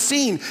comes on the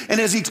scene,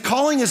 and as he's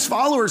calling his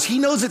followers, he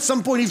knows at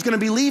some point he's gonna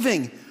be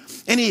leaving.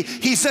 And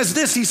he says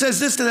this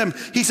to them.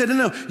 He said,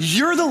 no,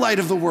 you're the light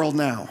of the world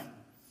now.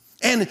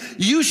 And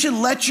you should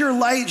let your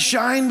light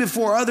shine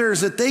before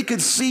others that they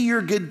could see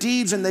your good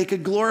deeds and they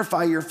could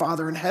glorify your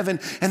Father in heaven.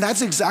 And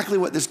that's exactly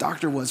what this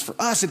doctor was for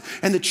us.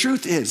 And the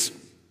truth is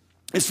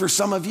for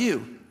some of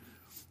you,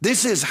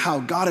 this is how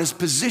God has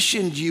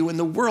positioned you in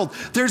the world.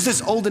 There's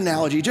this old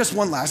analogy, just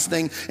one last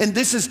thing. And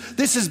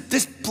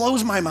this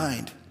blows my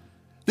mind.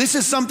 This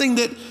is something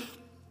that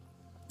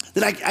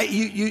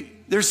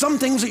there's some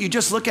things that you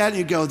just look at and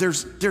you go,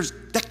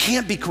 that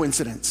can't be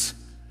coincidence.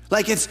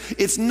 Like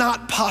it's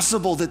not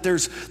possible that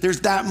there's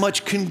that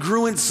much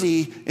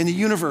congruency in the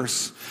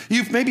universe.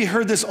 You've maybe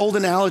heard this old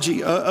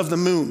analogy of the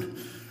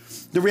moon.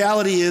 The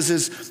reality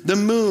is the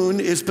moon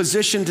is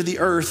positioned to the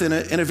earth in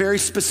a very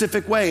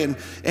specific way, and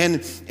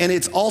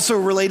it's also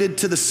related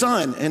to the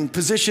sun and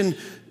positioned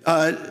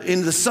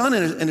in the sun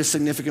in a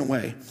significant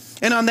way.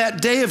 And on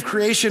that day of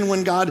creation,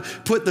 when God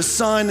put the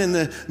sun and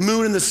the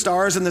moon and the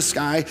stars in the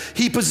sky,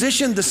 he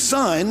positioned the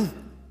sun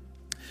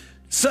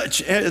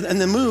and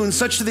the moon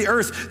such to the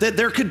earth that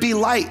there could be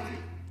light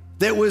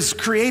that was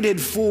created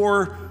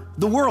for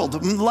the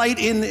world, light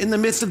in the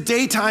midst of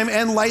daytime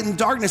and light in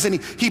darkness. And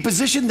he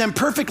positioned them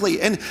perfectly.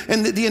 And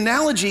the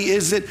analogy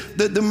is that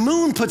the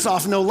moon puts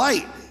off no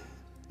light.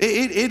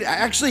 It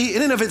actually,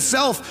 in and of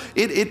itself,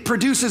 it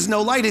produces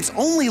no light. It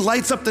only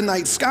lights up the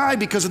night sky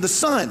because of the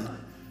sun.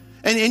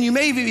 And you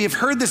maybe have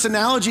heard this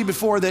analogy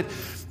before that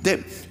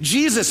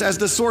Jesus, as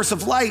the source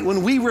of light,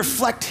 when we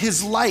reflect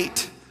his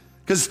light,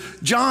 because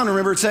John,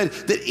 remember, it said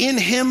that in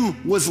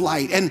him was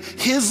light, and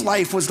his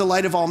life was the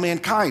light of all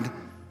mankind.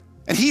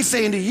 And he's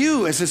saying to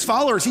you as his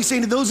followers, he's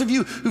saying to those of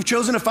you who've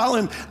chosen to follow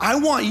him,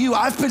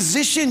 I've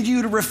positioned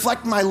you to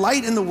reflect my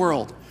light in the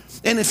world.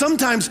 And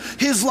sometimes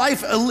his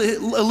life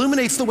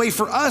illuminates the way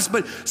for us,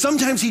 but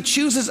sometimes he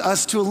chooses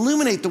us to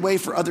illuminate the way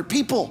for other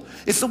people.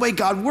 It's the way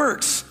God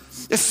works,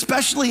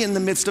 especially in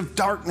the midst of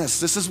darkness.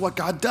 This is what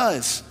God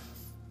does.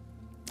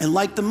 And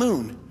like the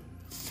moon,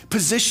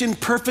 positioned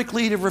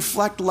perfectly to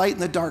reflect light in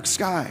the dark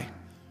sky.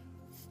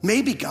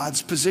 Maybe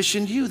God's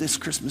positioned you this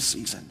Christmas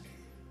season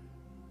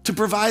to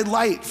provide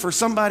light for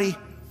somebody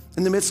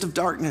in the midst of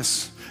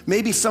darkness.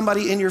 Maybe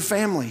somebody in your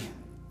family.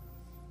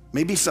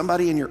 Maybe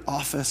somebody in your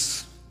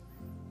office.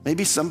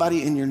 Maybe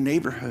somebody in your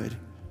neighborhood.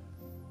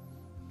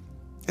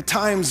 At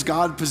times,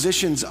 God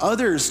positions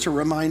others to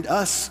remind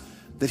us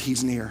that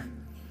he's near.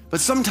 But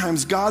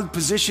sometimes God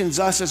positions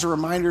us as a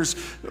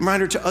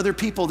reminder to other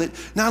people that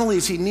not only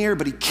is he near,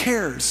 but he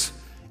cares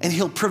and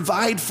he'll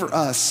provide for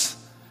us.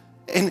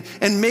 And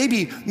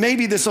maybe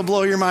this will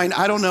blow your mind,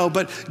 I don't know,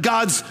 but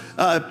God's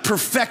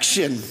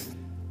perfection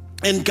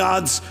and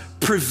God's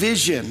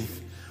provision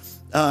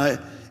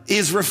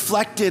is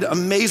reflected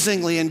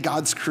amazingly in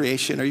God's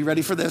creation. Are you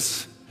ready for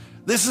this?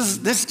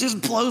 This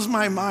just blows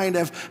my mind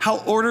of how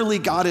orderly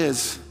God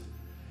is.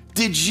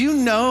 Did you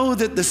know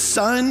that the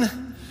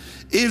sun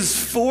is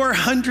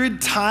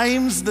 400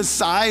 times the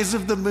size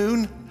of the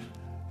moon?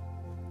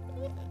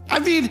 I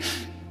mean,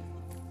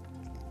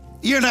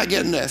 you're not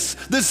getting this.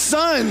 The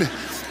sun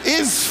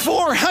is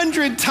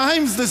 400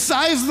 times the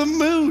size of the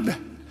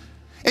moon.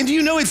 And do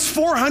you know it's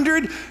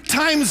 400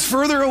 times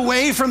further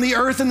away from the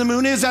earth than the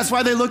moon is? That's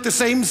why they look the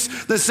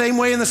same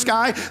way in the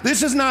sky.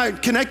 This is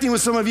not connecting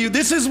with some of you.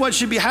 This is what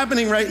should be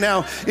happening right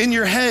now in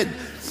your head.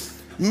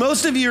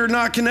 Most of you are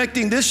not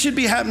connecting. This should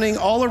be happening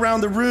all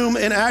around the room.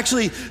 And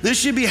actually, this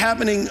should be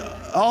happening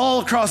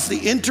all across the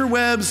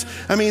interwebs.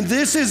 I mean,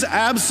 this is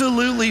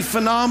absolutely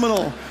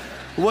phenomenal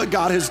what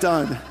God has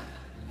done.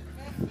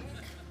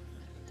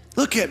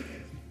 Look at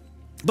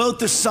both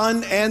the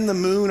sun and the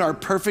moon are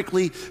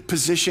perfectly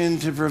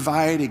positioned to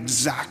provide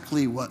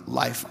exactly what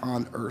life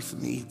on earth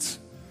needs.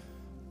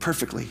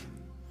 Perfectly.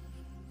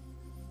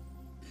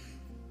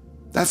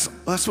 That's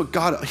what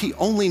God, he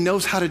only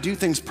knows how to do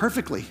things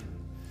perfectly.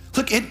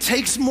 Look, it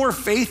takes more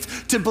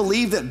faith to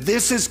believe that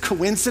this is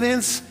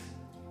coincidence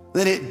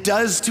than it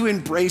does to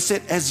embrace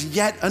it as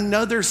yet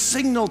another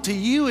signal to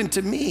you and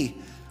to me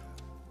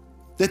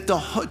that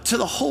to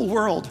the whole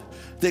world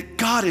that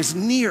God is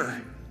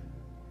near.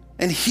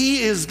 And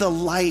he is the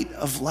light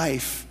of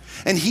life.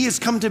 And he has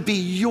come to be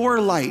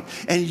your light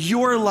and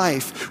your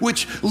life,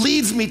 which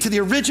leads me to the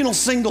original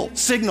signal.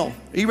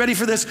 Are you ready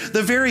for this?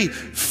 The very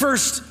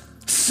first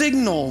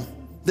signal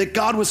that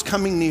God was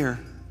coming near.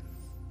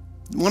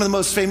 One of the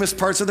most famous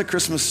parts of the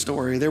Christmas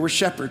story, there were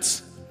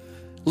shepherds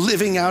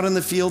living out in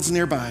the fields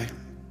nearby,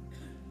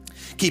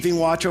 keeping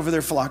watch over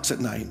their flocks at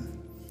night.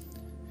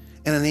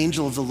 And an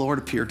angel of the Lord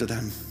appeared to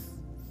them.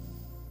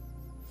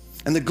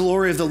 And the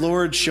glory of the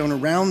Lord shone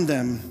around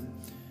them,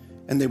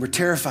 and they were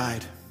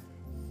terrified.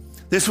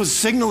 This was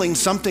signaling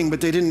something, but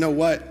they didn't know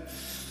what.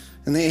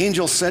 And the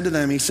angel said to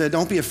them, he said,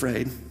 "Don't be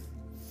afraid.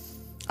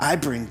 I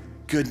bring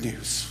good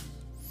news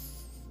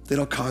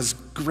that'll cause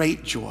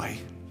great joy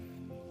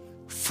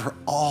for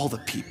all the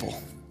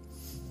people.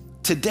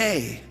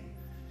 Today,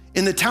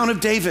 in the town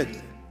of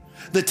David,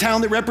 the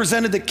town that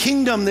represented the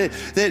kingdom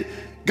that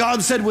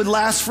God said would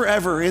last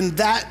forever, in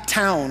that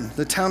town,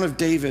 the town of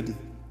David,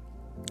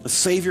 a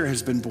Savior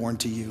has been born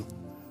to you.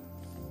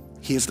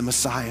 He is the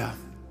Messiah,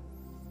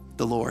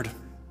 the Lord.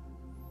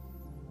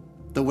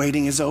 The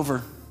waiting is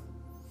over.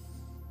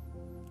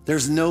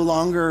 There's no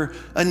longer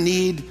a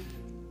need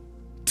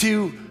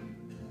to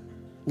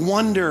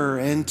wonder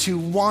and to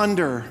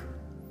wander.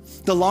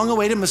 The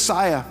long-awaited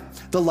Messiah,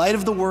 the light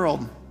of the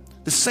world,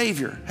 the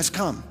Savior has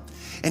come.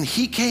 And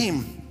he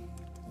came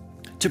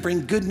to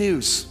bring good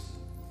news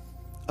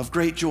of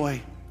great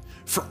joy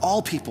for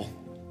all people.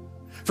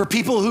 For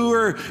people who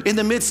are in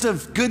the midst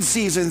of good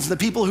seasons, the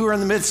people who are in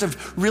the midst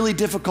of really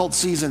difficult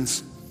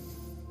seasons.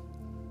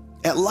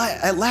 At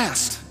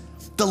last,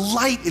 the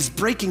light is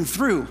breaking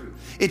through.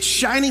 It's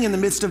shining in the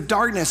midst of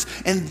darkness,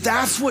 and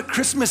that's what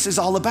Christmas is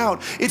all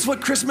about. It's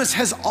what Christmas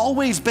has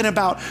always been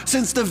about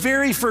since the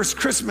very first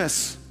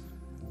Christmas,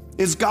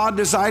 is God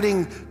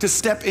deciding to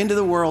step into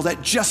the world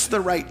at just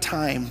the right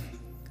time,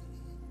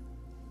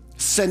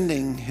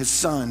 sending his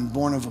son,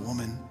 born of a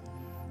woman,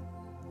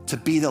 to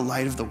be the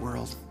light of the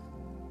world.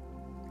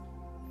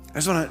 I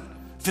just want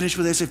to finish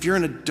with this. If you're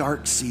in a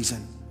dark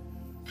season,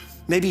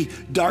 maybe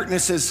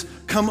darkness has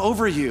come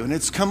over you and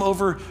it's come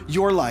over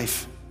your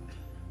life,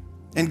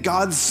 and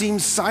God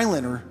seems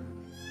silent, or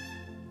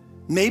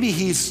maybe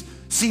he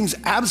seems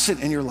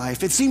absent in your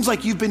life. It seems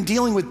like you've been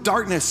dealing with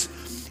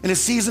darkness in a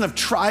season of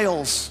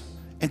trials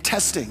and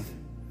testing.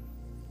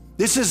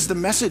 This is the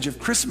message of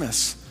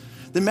Christmas.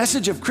 The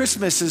message of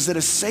Christmas is that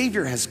a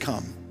Savior has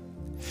come,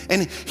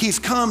 and he's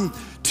come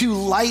to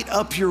light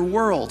up your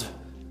world.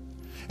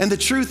 And the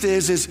truth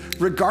is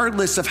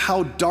regardless of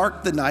how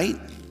dark the night,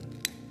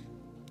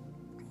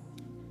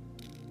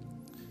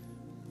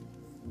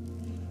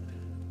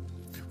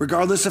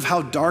 regardless of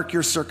how dark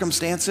your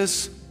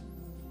circumstances,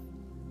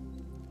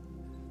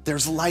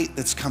 there's light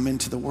that's come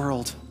into the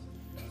world.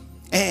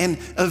 And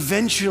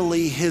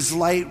eventually his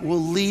light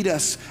will lead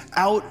us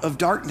out of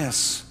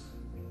darkness.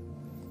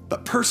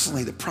 But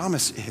personally, the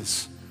promise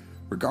is,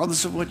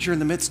 regardless of what you're in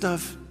the midst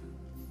of,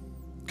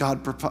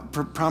 God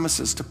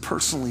promises to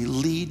personally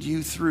lead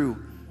you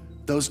through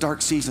those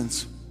dark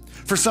seasons.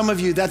 For some of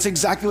you, that's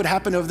exactly what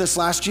happened over this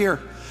last year.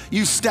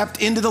 You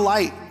stepped into the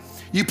light.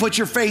 You put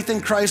your faith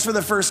in Christ for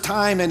the first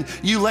time and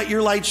you let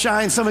your light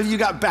shine. Some of you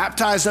got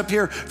baptized up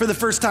here for the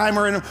first time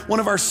or in one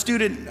of our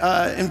student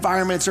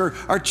environments or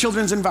our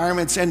children's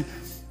environments, and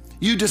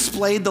you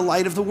displayed the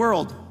light of the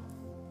world.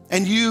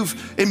 And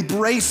you've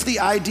embraced the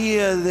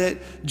idea that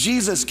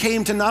Jesus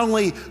came to not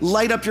only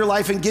light up your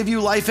life and give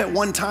you life at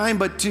one time,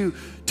 but to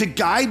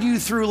guide you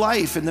through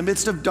life in the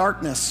midst of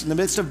darkness, in the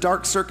midst of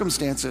dark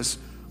circumstances.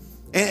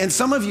 And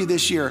some of you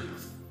this year,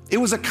 it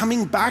was a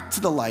coming back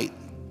to the light.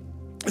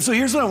 And so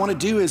here's what I want to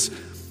do is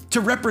to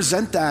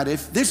represent that.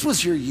 If this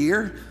was your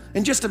year,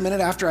 in just a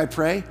minute after I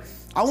pray,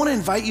 I want to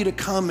invite you to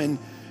come, and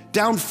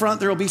down front,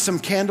 there will be some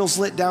candles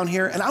lit down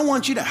here, and I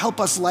want you to help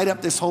us light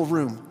up this whole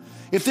room.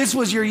 If this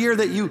was your year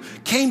that you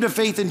came to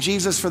faith in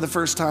Jesus for the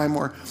first time,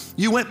 or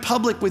you went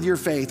public with your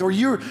faith, or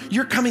you're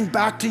coming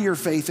back to your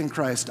faith in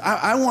Christ,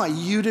 I want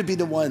you to be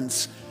the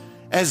ones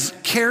as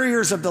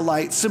carriers of the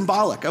light,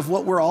 symbolic of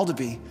what we're all to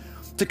be,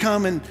 to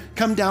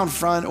come down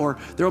front, or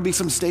there will be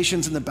some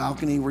stations in the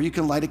balcony where you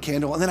can light a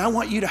candle. And then I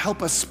want you to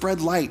help us spread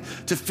light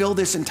to fill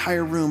this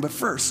entire room. But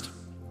first,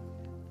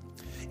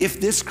 if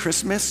this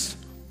Christmas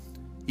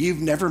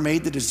you've never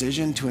made the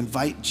decision to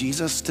invite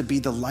Jesus to be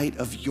the light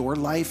of your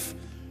life,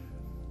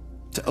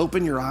 to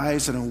open your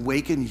eyes and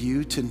awaken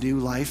you to new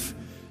life,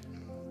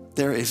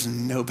 there is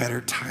no better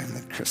time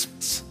than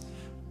Christmas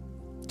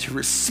to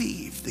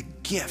receive the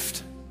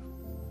gift,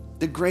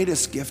 the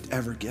greatest gift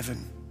ever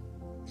given,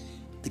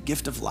 the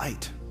gift of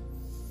light,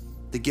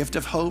 the gift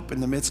of hope in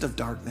the midst of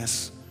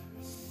darkness.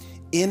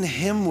 In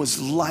him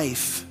was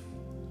life,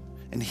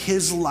 and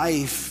his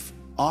life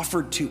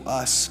offered to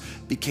us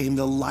became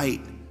the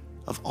light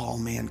of all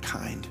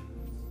mankind.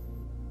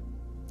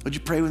 Would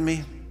you pray with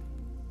me?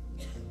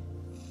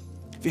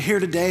 If you're here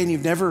today and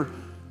you've never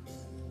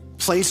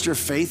placed your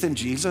faith in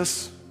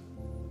Jesus,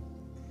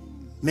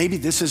 maybe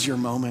this is your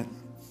moment.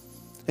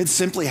 It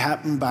simply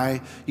happened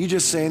by you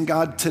just saying,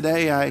 God,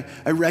 today I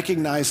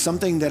recognize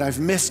something that I've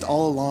missed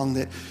all along,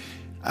 that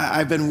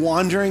I've been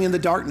wandering in the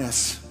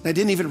darkness. I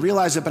didn't even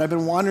realize it, but I've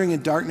been wandering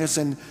in darkness,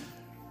 and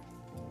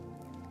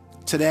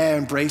today I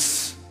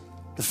embrace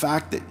the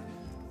fact that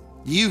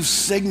you've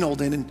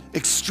signaled in an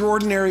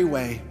extraordinary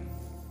way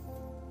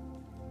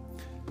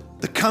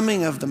the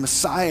coming of the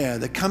Messiah,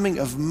 the coming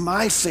of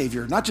my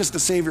Savior, not just the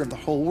Savior of the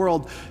whole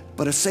world,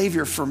 but a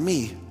Savior for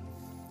me,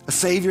 a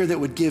Savior that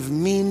would give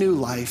me new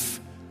life,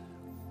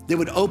 that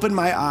would open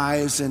my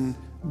eyes and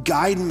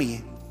guide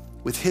me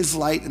with his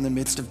light in the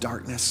midst of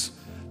darkness,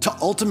 to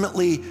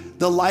ultimately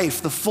the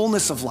life, the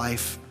fullness of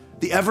life,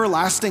 the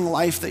everlasting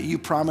life that you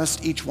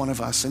promised each one of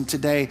us. And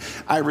today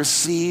I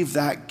receive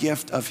that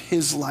gift of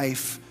his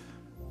life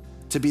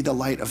to be the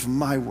light of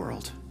my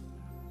world.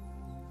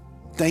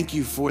 Thank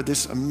you for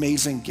this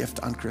amazing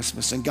gift on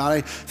Christmas. And God,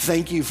 I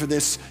thank you for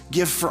this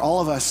gift for all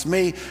of us.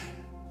 May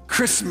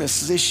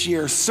Christmas this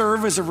year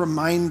serve as a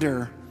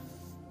reminder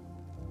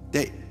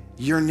that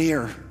you're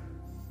near.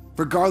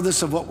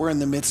 Regardless of what we're in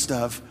the midst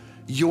of,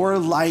 your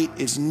light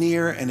is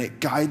near, and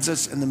it guides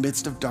us in the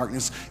midst of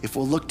darkness. If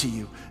we'll look to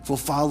you, if we'll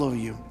follow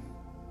you,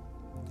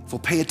 if we'll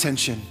pay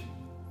attention,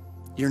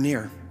 you're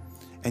near.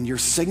 And you're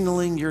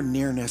signaling your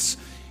nearness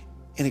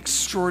in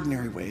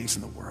extraordinary ways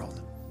in the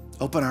world.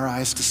 Open our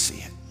eyes to see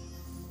it.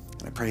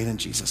 And I pray it in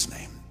Jesus'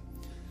 name.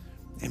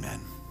 Amen.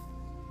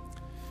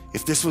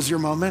 If this was your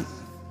moment,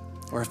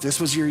 or if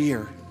this was your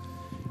year,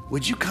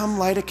 would you come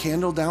light a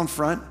candle down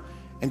front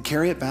and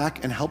carry it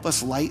back and help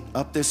us light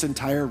up this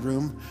entire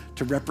room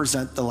to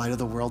represent the light of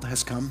the world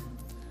has come?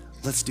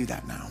 Let's do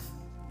that now.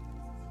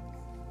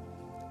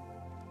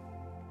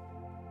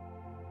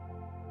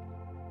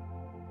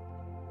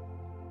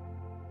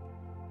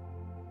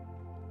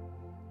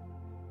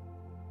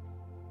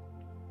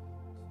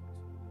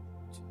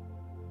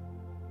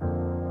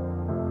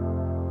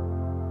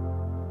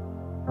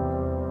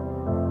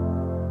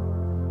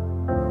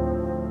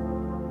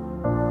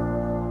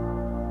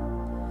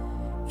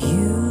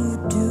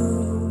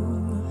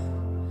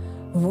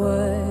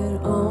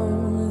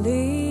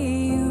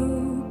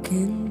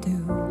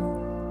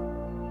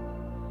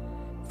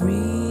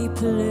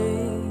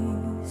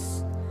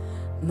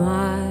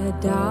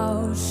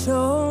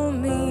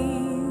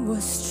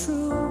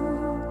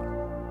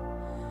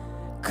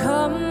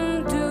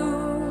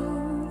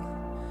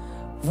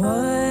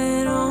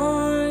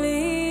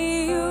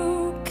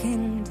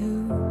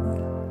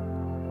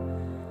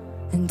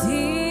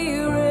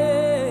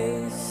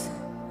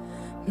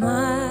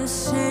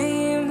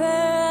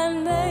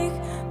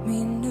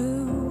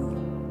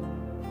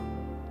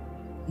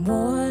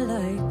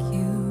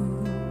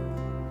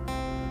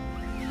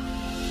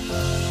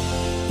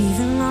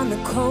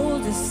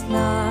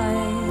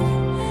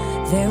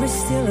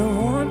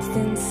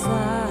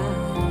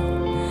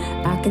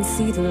 I can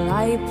see the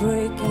light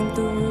breaking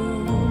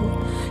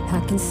through. I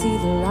can see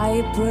the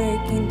light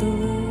breaking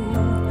through.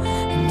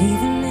 And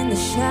even in the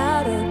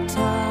shadow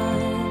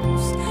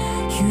times,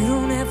 you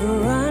don't ever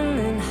run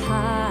and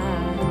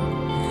hide.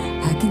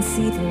 I can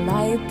see the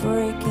light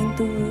breaking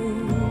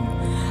through.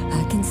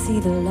 I can see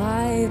the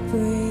light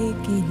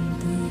breaking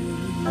through.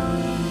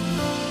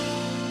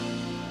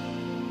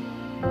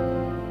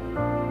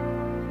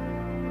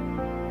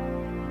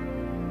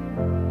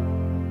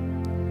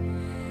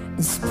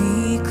 And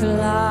speak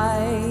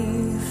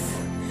life,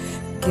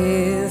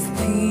 give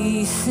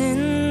peace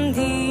in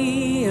the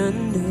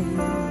unknown,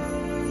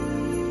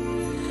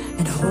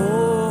 and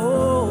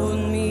hold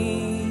me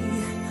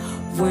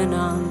when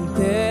I'm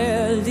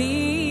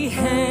barely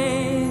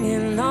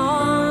hanging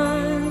on.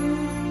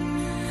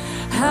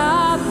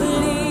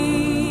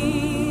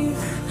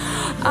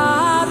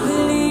 I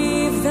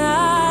believe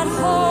that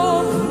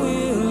hope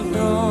will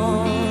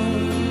dawn.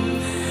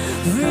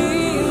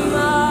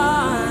 Remind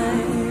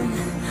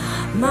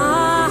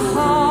my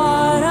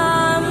heart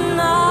I'm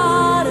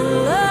not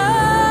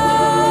alone,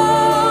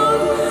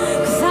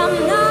 'cause I'm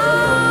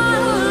not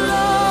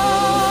alone.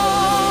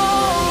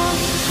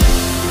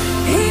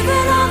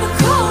 Even on the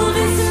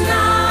coldest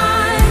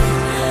night,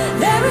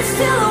 there is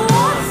still a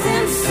warmth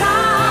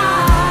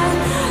inside.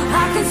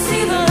 I can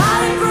see the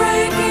light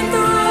breaking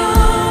through.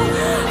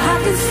 I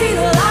can see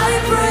the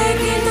light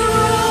breaking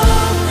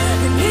through.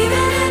 And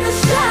even in the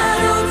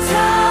shadow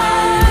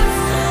times,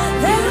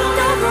 they will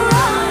never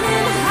run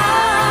and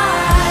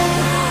hide.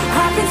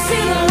 I can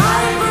see the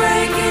light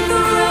breaking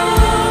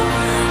through.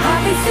 I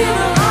can see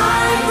the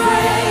light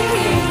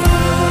breaking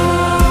through.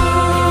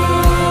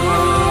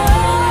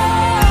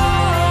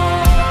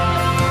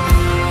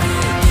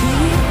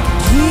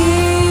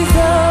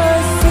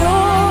 Jesus,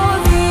 you're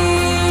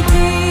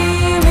redeeming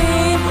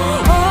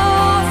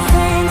all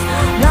things.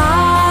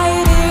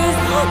 Light is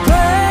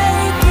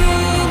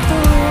breaking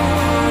through.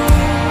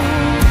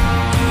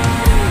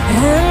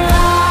 And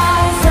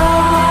lies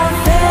are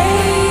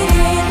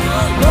fading,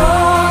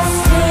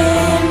 lost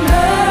in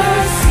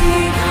mercy.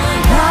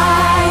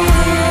 Light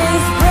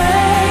is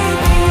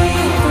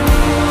breaking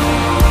through.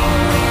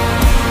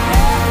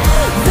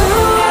 The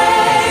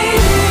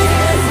weight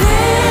is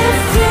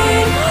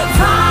lifting,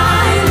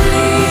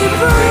 finally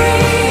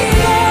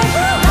breathing.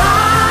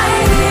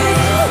 Light is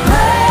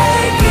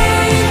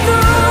breaking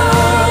through.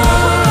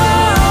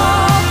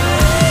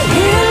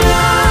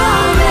 Illuminated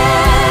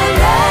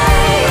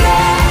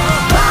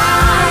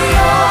by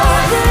your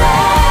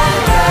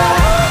splendor,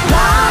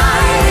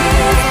 light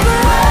is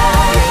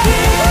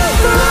breaking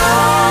through.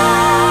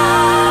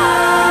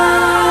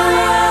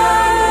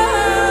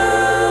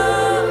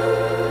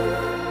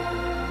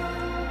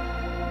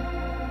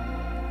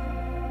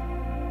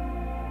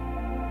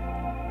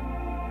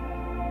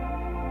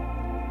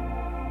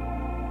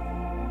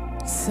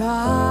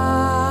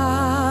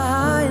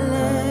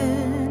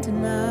 Silent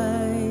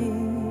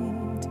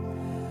night,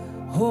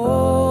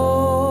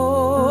 holy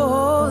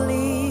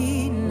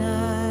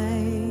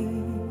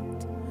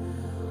night,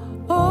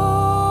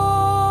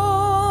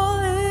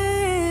 all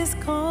is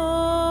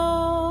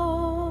calm,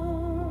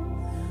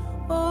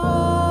 all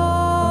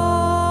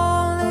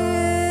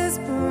is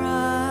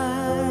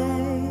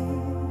bright.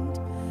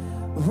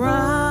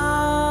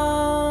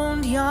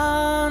 Round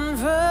yon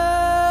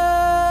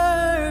virgin,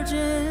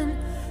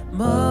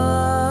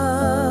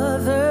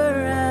 mother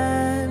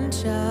and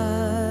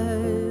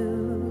child,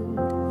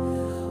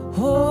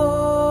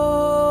 oh,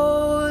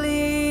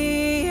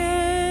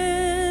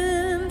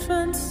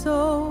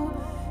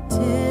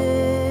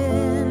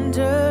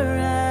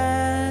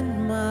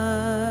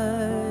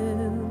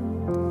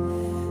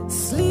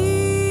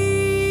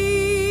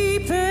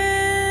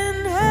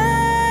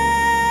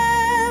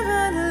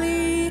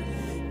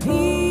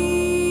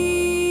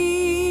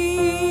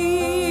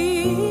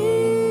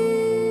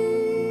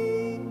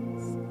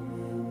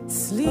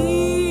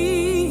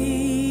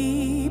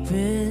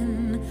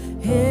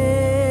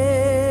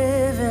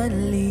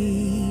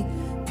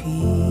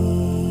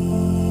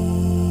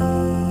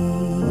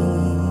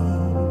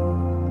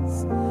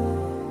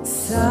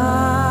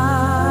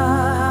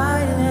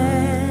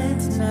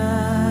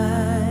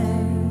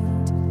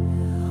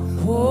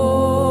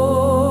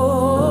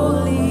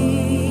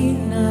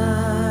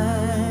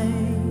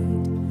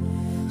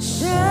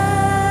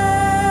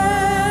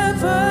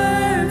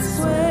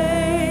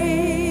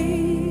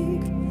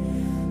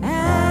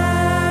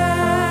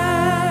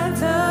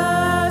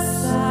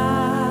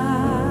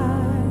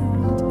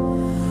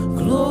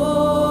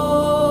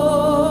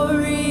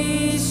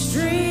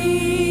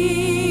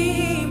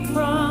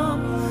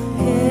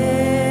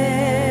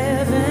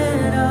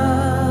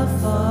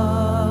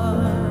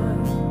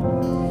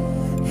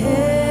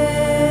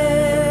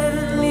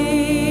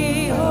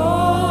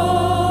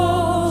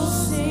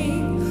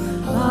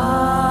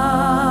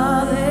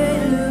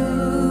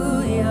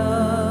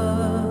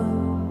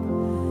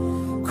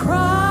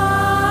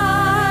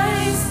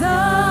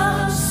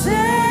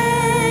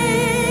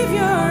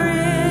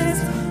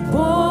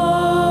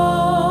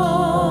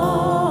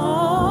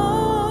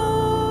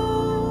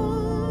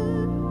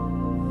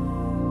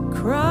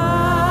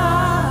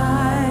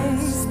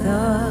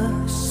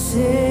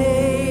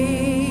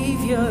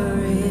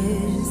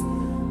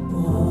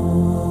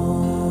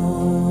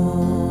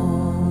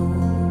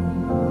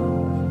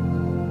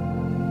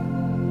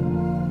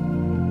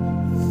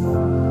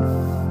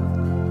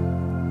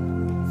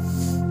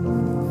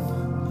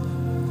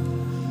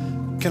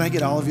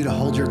 get all of you to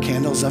hold your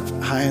candles up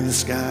high in the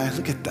sky?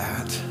 Look at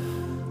that.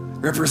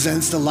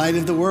 Represents the light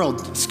of the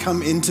world. It's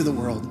come into the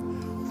world.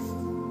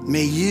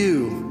 May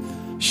you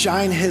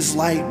shine his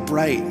light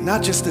bright,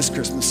 not just this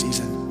Christmas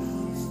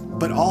season,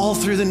 but all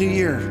through the new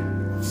year.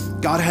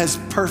 God has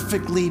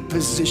perfectly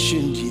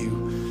positioned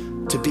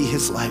you to be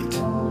his light.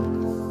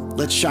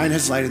 Let's shine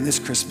his light in this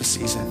Christmas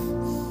season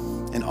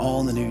and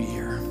all in the new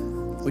year.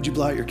 Would you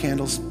blow out your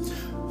candles?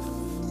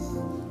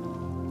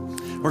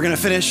 We're gonna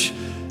finish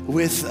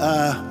with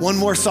one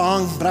more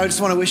song, but I just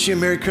wanna wish you a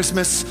Merry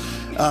Christmas.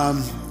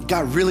 It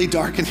got really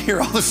dark in here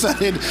all of a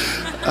sudden.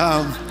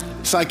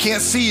 So I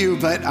can't see you,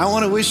 but I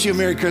want to wish you a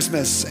Merry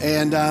Christmas.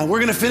 And we're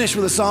going to finish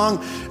with a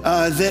song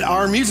that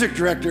our music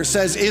director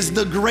says is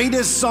the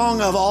greatest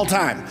song of all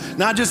time.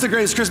 Not just the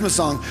greatest Christmas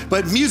song,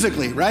 but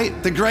musically,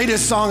 right? The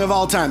greatest song of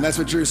all time. That's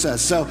what Drew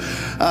says. So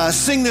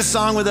sing this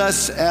song with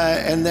us,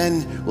 and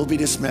then we'll be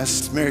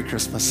dismissed. Merry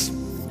Christmas.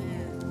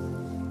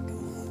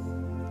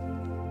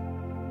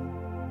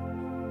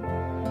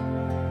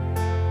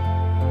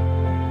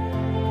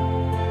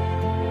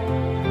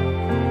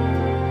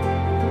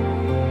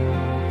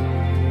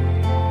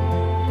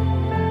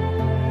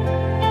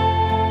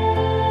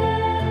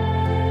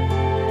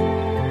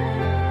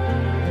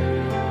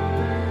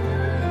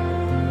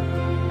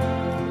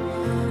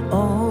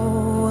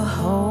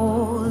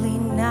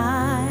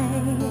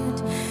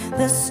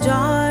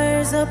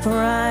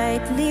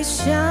 Brightly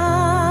shining,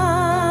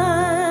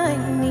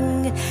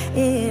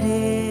 it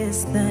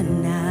is the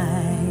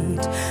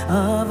night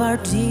of our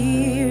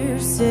dear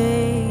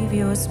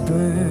Savior's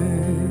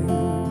birth.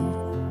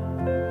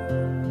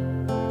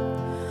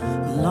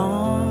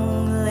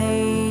 Long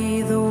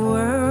lay the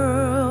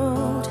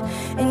world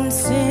in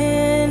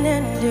sin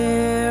and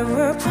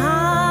error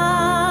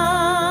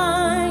pining,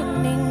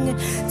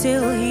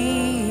 till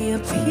he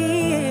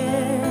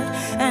appeared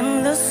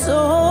and the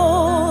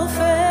soul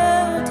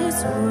felt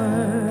his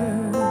word.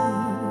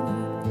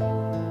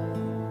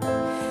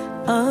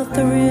 A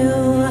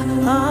thrill of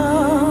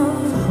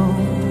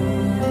hope,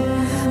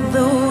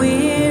 the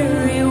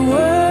weary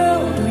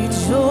world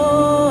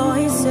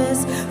rejoices,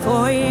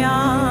 for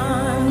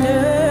yonder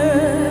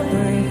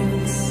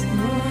breaks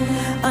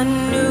a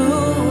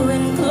new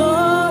and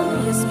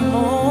glorious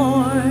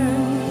morn.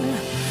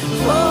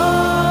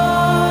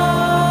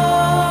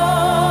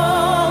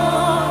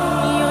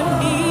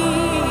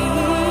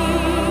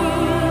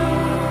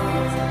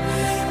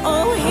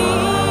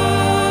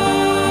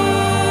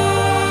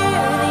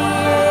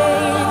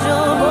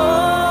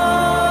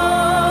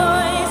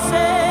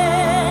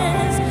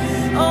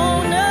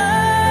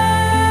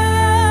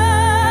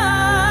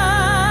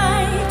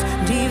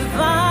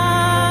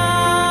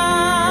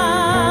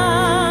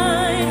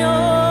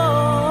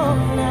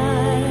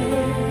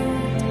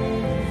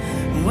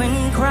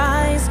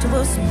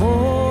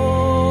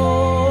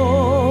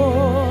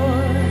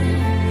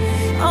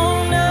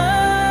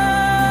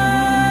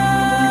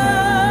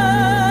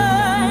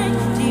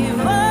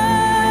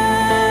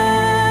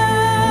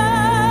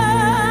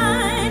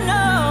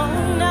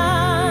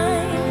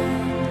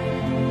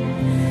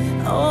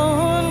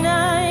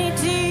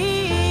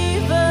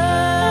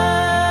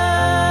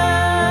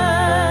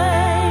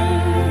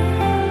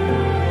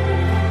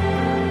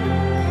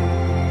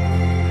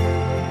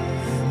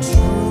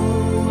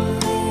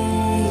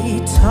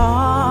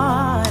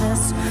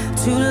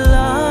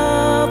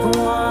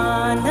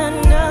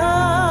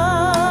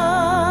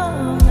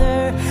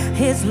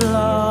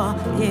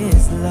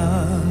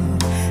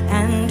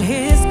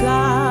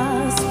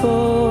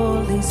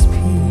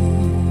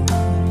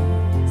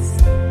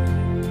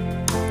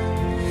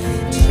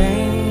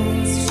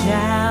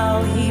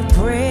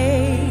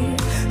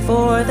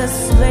 The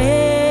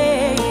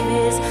slave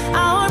is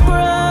our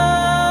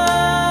brother,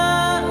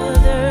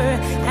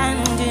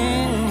 and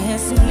in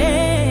his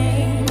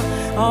name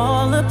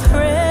all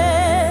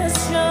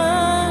oppression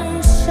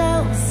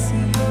shall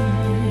cease.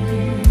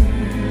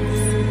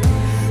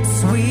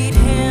 Sweet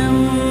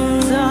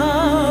hymns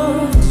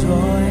of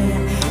joy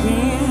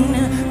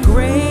in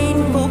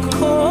grateful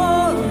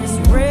chorus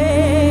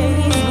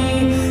raise,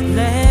 we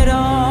let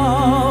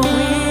all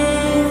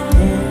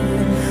within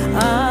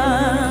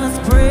us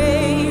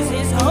praise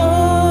his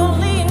holy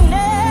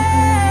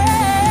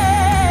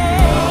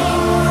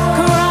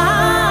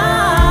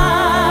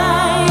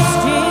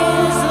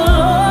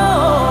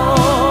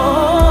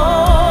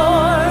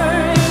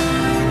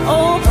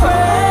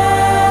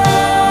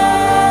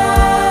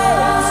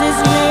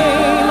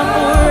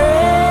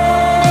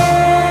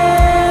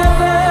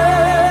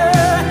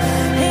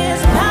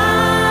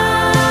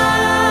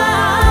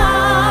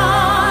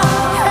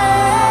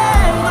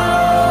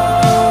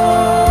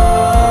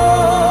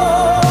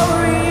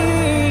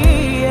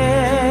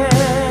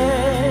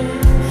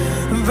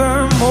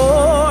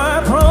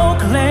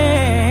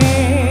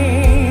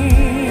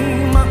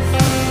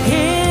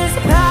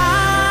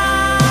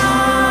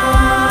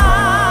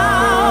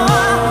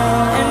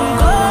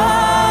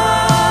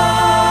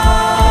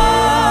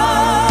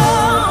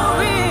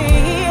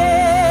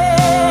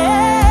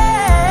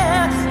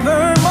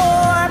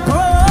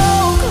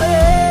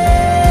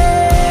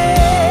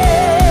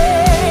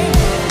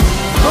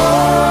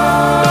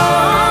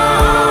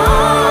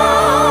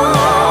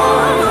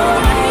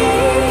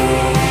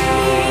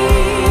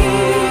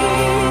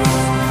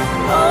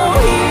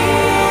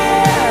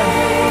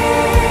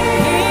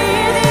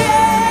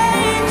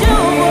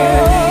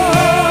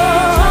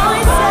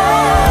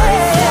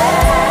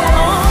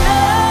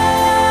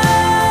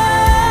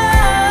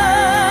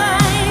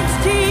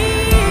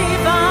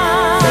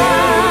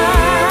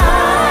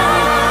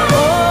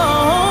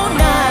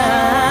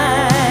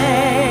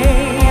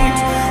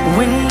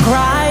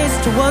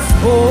Christ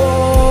was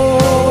born.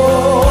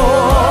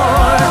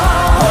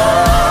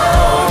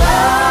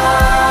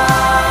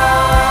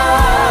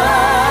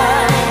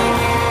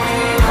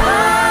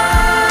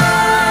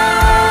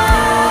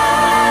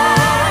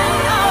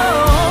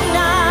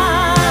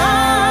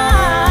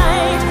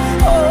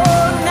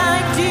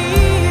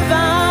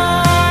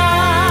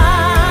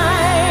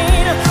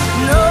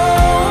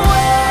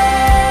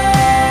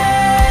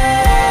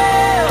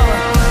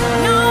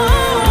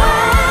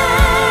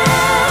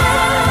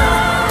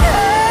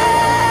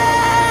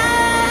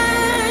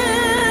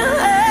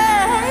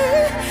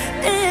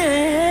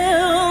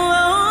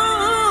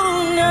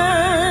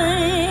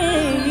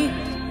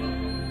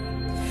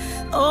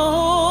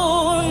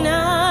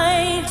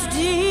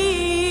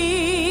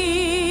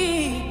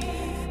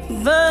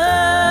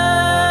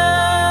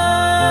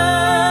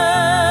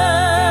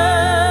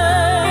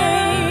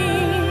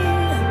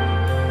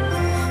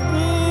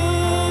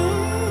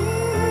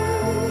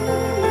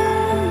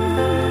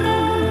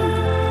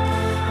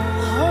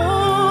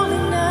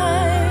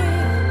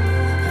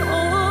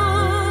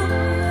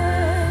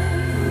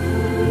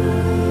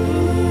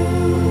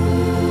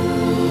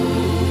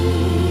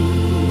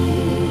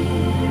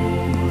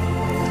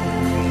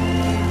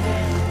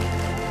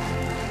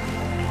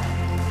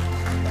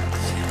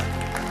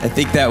 I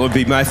think that would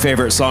be my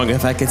favorite song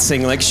if I could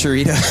sing like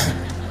Sharita.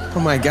 Oh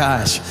my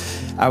gosh.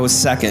 I was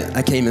second.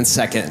 I came in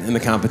second in the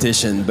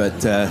competition,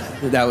 but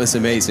that was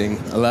amazing.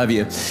 I love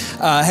you.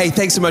 Hey,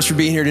 thanks so much for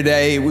being here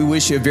today. We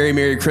wish you a very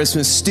Merry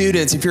Christmas.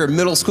 Students, if you're a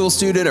middle school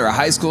student or a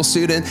high school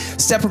student,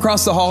 step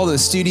across the hall to the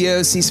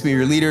studio, see some of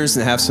your leaders,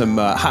 and have some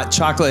hot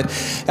chocolate.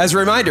 As a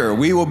reminder,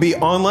 we will be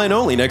online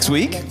only next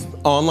week.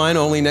 Online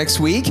only next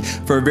week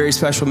for a very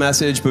special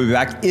message. We'll be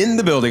back in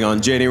the building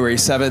on January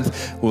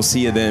 7th. We'll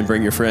see you then.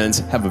 Bring your friends.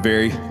 Have a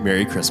very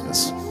Merry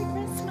Christmas.